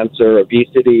of cancer,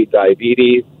 obesity,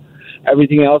 diabetes,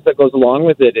 everything else that goes along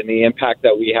with it, and the impact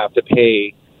that we have to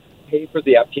pay for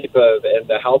the upkeep of and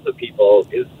the health of people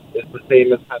is the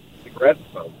same as having cigarette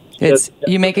smokes.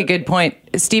 You make a good point.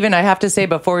 Stephen, I have to say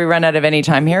before we run out of any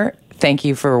time here, thank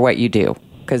you for what you do.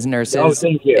 Because nurses,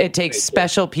 it takes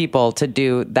special people to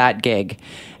do that gig.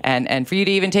 And for you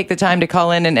to even take the time to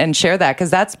call in and share that, because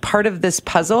that's part of this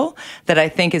puzzle that I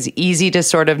think is easy to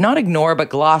sort of not ignore but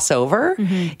gloss over,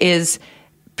 is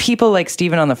people like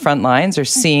Stephen on the front lines are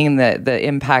seeing the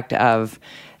impact of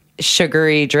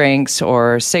sugary drinks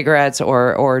or cigarettes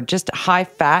or just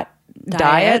high-fat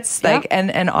diets.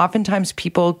 And oftentimes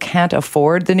people can't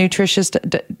afford the nutritious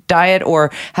diet or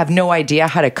have no idea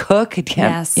how to cook.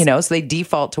 So they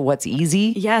default to what's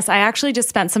easy. Yes, I actually just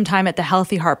spent some time at the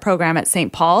Healthy Heart program at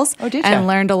St. Paul's and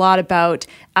learned a lot about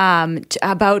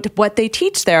what they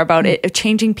teach there, about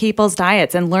changing people's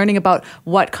diets and learning about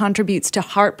what contributes to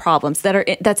heart problems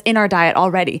that's in our diet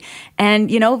already. And,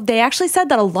 they actually said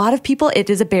that a lot of people, it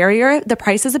is a barrier, the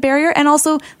price is a barrier. And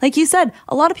also, like you said,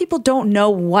 a lot of people don't know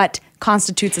what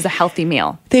constitutes as a healthy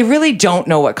meal. They really don't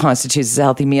know what constitutes as a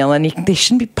healthy meal, and they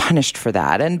shouldn't be punished for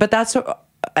that. But that's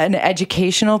an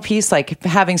educational piece, like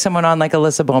having someone on like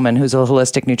Alyssa Bowman, who's a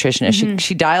holistic nutritionist.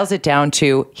 She dials it down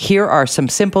to, here are some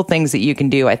simple things that you can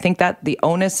do. I think that the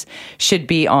onus should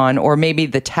be on, or maybe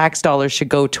the tax dollars should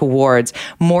go towards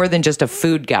more than just a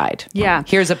food guide. Yeah.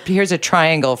 Here's a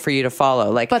triangle for you to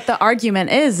follow. But the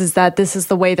argument is that this is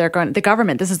the way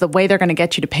this is the way they're going to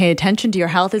get you to pay attention to your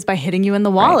health, is by hitting you in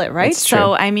the wallet, right?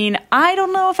 So, I mean, I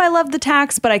don't know if I love the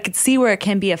tax, but I could see where it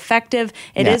can be effective.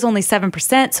 It is only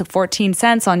 7%, so 14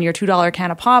 cents on your $2 can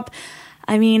of pop.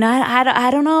 I mean, I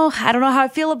don't know. I don't know how I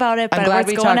feel about it, but I'm glad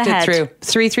we going talked ahead. it through.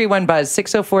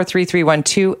 331-BUZZ,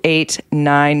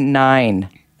 604-331-2899.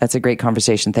 That's a great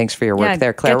conversation. Thanks for your work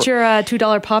there, Claire. Get your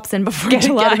 $2 pops in before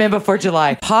July. Get them in before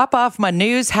July. Pop off my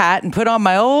news hat and put on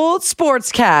my old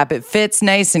sports cap. It fits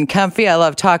nice and comfy. I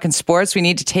love talking sports. We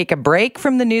need to take a break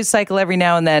from the news cycle every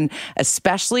now and then,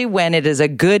 especially when it is a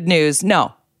great news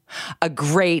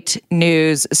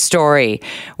story.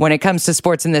 When it comes to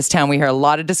sports in this town, we hear a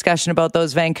lot of discussion about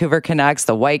those Vancouver Canucks,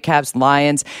 the Whitecaps,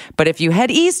 Lions. But if you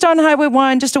head east on Highway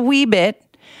 1 just a wee bit,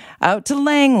 out to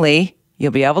Langley,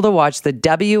 you'll be able to watch the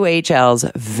WHL's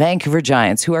Vancouver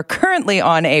Giants, who are currently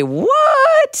on a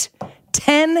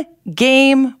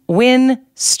 10-game win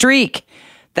streak.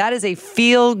 That is a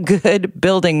feel-good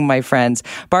building, my friends.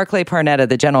 Barclay Parnetta,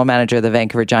 the general manager of the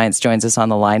Vancouver Giants, joins us on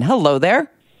the line. Hello there.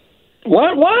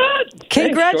 What?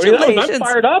 Congratulations. I'm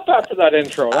fired up after that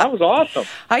intro. That was awesome.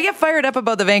 I get fired up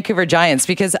about the Vancouver Giants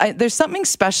because there's something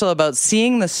special about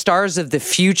seeing the stars of the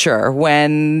future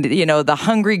when, the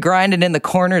hungry grinding in the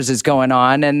corners is going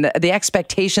on and the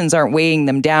expectations aren't weighing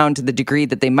them down to the degree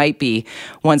that they might be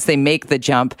once they make the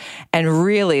jump. And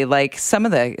really, like, some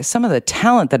of the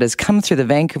talent that has come through the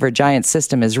Vancouver Giants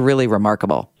system is really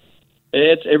remarkable.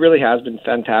 It really has been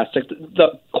fantastic.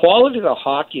 The quality of the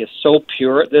hockey is so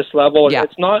pure at this level. Yeah.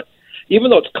 It's not, even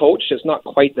though it's coached, it's not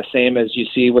quite the same as you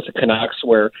see with the Canucks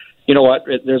where,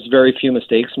 there's very few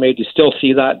mistakes made. You still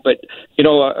see that. But,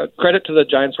 credit to the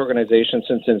Giants organization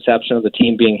since the inception of the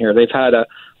team being here. They've had a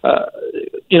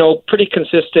pretty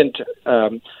consistent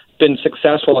been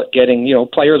successful at getting,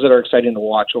 players that are exciting to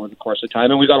watch over the course of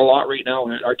time. And we've got a lot right now.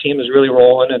 Our team is really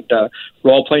rolling and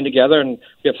we're all playing together. And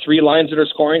we have 3 lines that are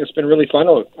scoring. It's been really fun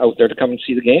out there to come and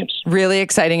see the games. Really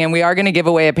exciting. And we are going to give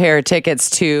away a pair of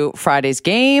tickets to Friday's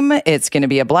game. It's going to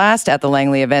be a blast at the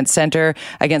Langley Event Center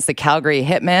against the Calgary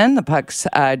Hitmen. The puck's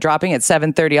dropping at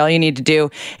 7:30. All you need to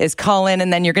do is call in,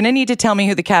 and then you're going to need to tell me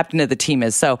who the captain of the team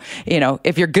is. So,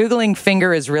 if you're Googling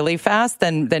finger is really fast,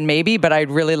 then maybe, but I'd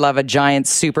really love a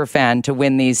Giants super fan to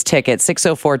win these tickets.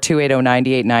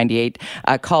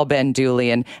 604-280-9898. Call Ben Dooley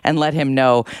and let him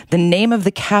know the name of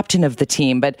the captain of the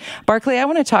team. But Barclay, I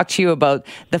want to talk to you about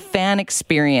the fan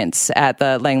experience at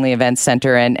the Langley Events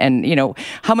Center and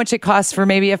how much it costs for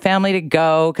maybe a family to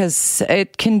go, because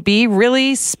it can be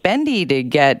really spendy to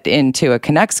get into a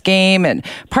Canucks game and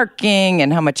parking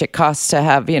and how much it costs to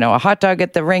have, a hot dog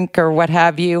at the rink or what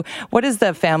have you. What is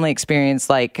the family experience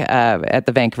like at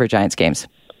the Vancouver Giants games?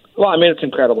 Well, it's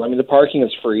incredible. The parking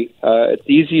is free. It's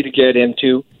easy to get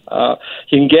into. You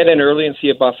can get in early and see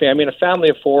a buffet. A family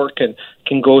of 4 can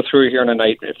go through here on a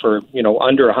night for,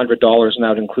 under $100, and that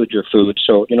would include your food.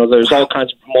 So, there's all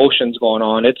kinds of promotions going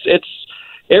on. It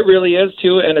really is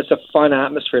too, and it's a fun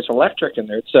atmosphere. It's electric in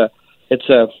there. It's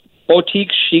a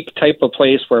boutique chic type of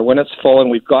place where when it's full,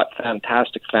 and we've got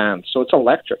fantastic fans. So it's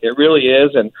electric. It really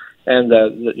is, and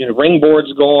the ring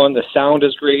board's going, the sound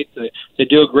is great. They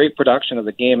do a great production of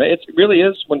the game. It really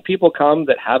is, when people come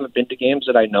that haven't been to games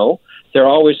that I know, they're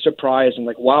always surprised and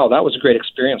like, wow, that was a great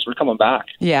experience. We're coming back.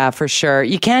 Yeah, for sure.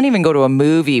 You can't even go to a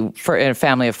movie for a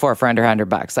family of 4 for under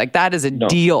 $100. Like, that is a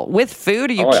deal. With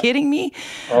food? Are you kidding me?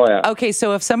 Oh, yeah. Okay,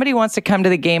 so if somebody wants to come to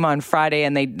the game on Friday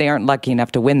and they aren't lucky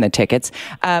enough to win the tickets,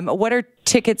 what are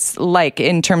tickets like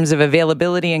in terms of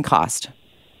availability and cost?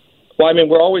 Well,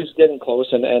 we're always getting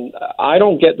close, and I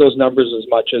don't get those numbers as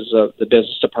much as the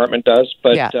business department does,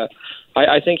 but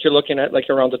I think you're looking at like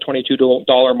around the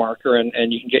 $22 marker,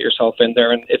 and you can get yourself in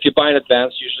there. And if you buy in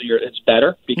advance, usually it's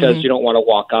better because you don't want to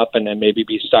walk up and then maybe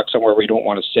be stuck somewhere where you don't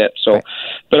want to sit. So,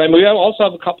 but we also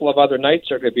have a couple of other nights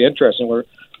that are going to be interesting. We're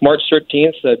March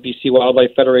 13th, the BC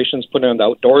Wildlife Federation's putting on the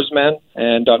Outdoorsmen,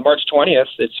 and on March 20th,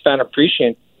 it's Fan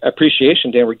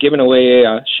Appreciation Day. We're giving away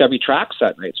Chevy Trax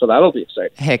that night, so that'll be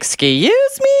exciting.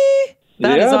 Excuse me?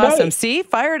 That is awesome. See,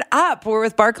 fired up. We're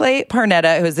with Barclay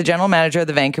Parnetta, who is the general manager of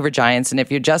the Vancouver Giants. And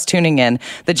if you're just tuning in,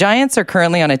 the Giants are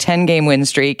currently on a 10-game win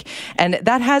streak. And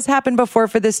that has happened before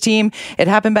for this team. It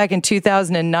happened back in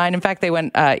 2009. In fact, they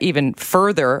went even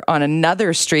further on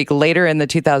another streak later in the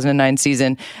 2009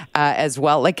 season as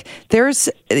well. Like, there's,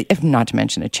 if not to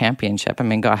mention a championship.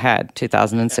 Go ahead,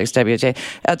 2006 WHA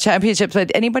championship. But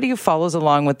anybody who follows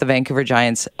along with the Vancouver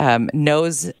Giants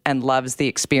knows and loves the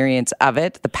experience of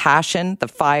it, the passion, the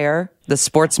fire, the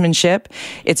sportsmanship.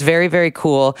 It's very, very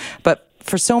cool. But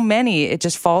for so many, it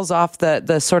just falls off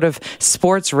the sort of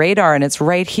sports radar, and it's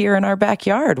right here in our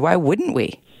backyard. Why wouldn't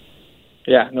we?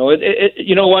 Yeah, no,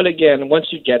 you know what, again, once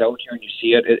you get out here and you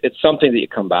see it, it's something that you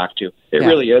come back to. It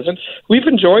really is. And we've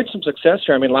enjoyed some success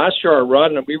here. Last year our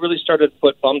run, we really started to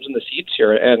put bums in the seats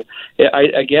here. And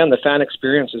again, the fan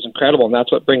experience is incredible, and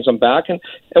that's what brings them back. And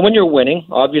when you're winning,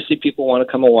 obviously people want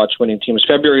to come and watch winning teams.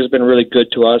 February has been really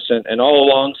good to us, and all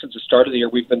along since the start of the year,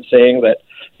 we've been saying that,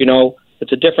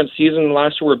 it's a different season.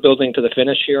 Last year we're building to the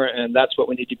finish here, and that's what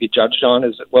we need to be judged on,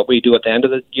 is what we do at the end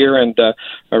of the year. And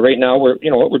right now we're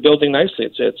building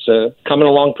nicely. It's coming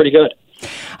along pretty good.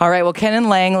 All right. Well, Ken in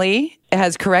Langley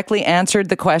has correctly answered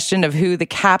the question of who the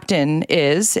captain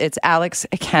is. It's Alex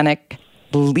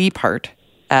Kanek-Leapart.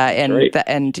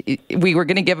 And we were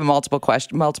going to give a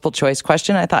multiple choice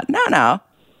question. I thought, no.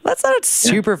 Let's let a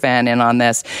super fan in on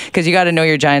this, because you got to know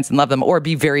your Giants and love them, or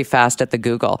be very fast at the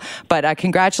Google. But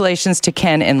congratulations to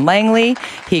Ken in Langley.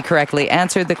 He correctly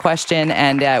answered the question,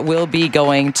 and will be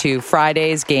going to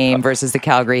Friday's game versus the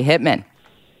Calgary Hitmen.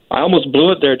 I almost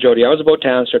blew it there, Jody. I was about to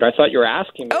answer it. I thought you were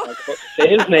asking me. I was about to say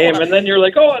his name, and then you're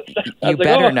like, "Oh, you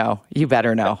better know. You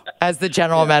better know." As the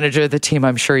general manager of the team,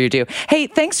 I'm sure you do. Hey,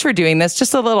 thanks for doing this.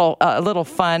 Just a little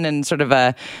fun and sort of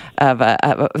a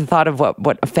thought of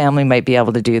what a family might be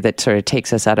able to do that sort of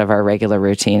takes us out of our regular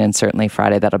routine. And certainly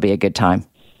Friday, that'll be a good time.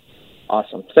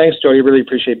 Awesome. Thanks, Jody. Really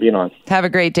appreciate being on. Have a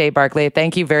great day, Barclay.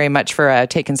 Thank you very much for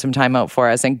taking some time out for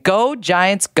us. And go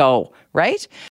Giants, go! Right?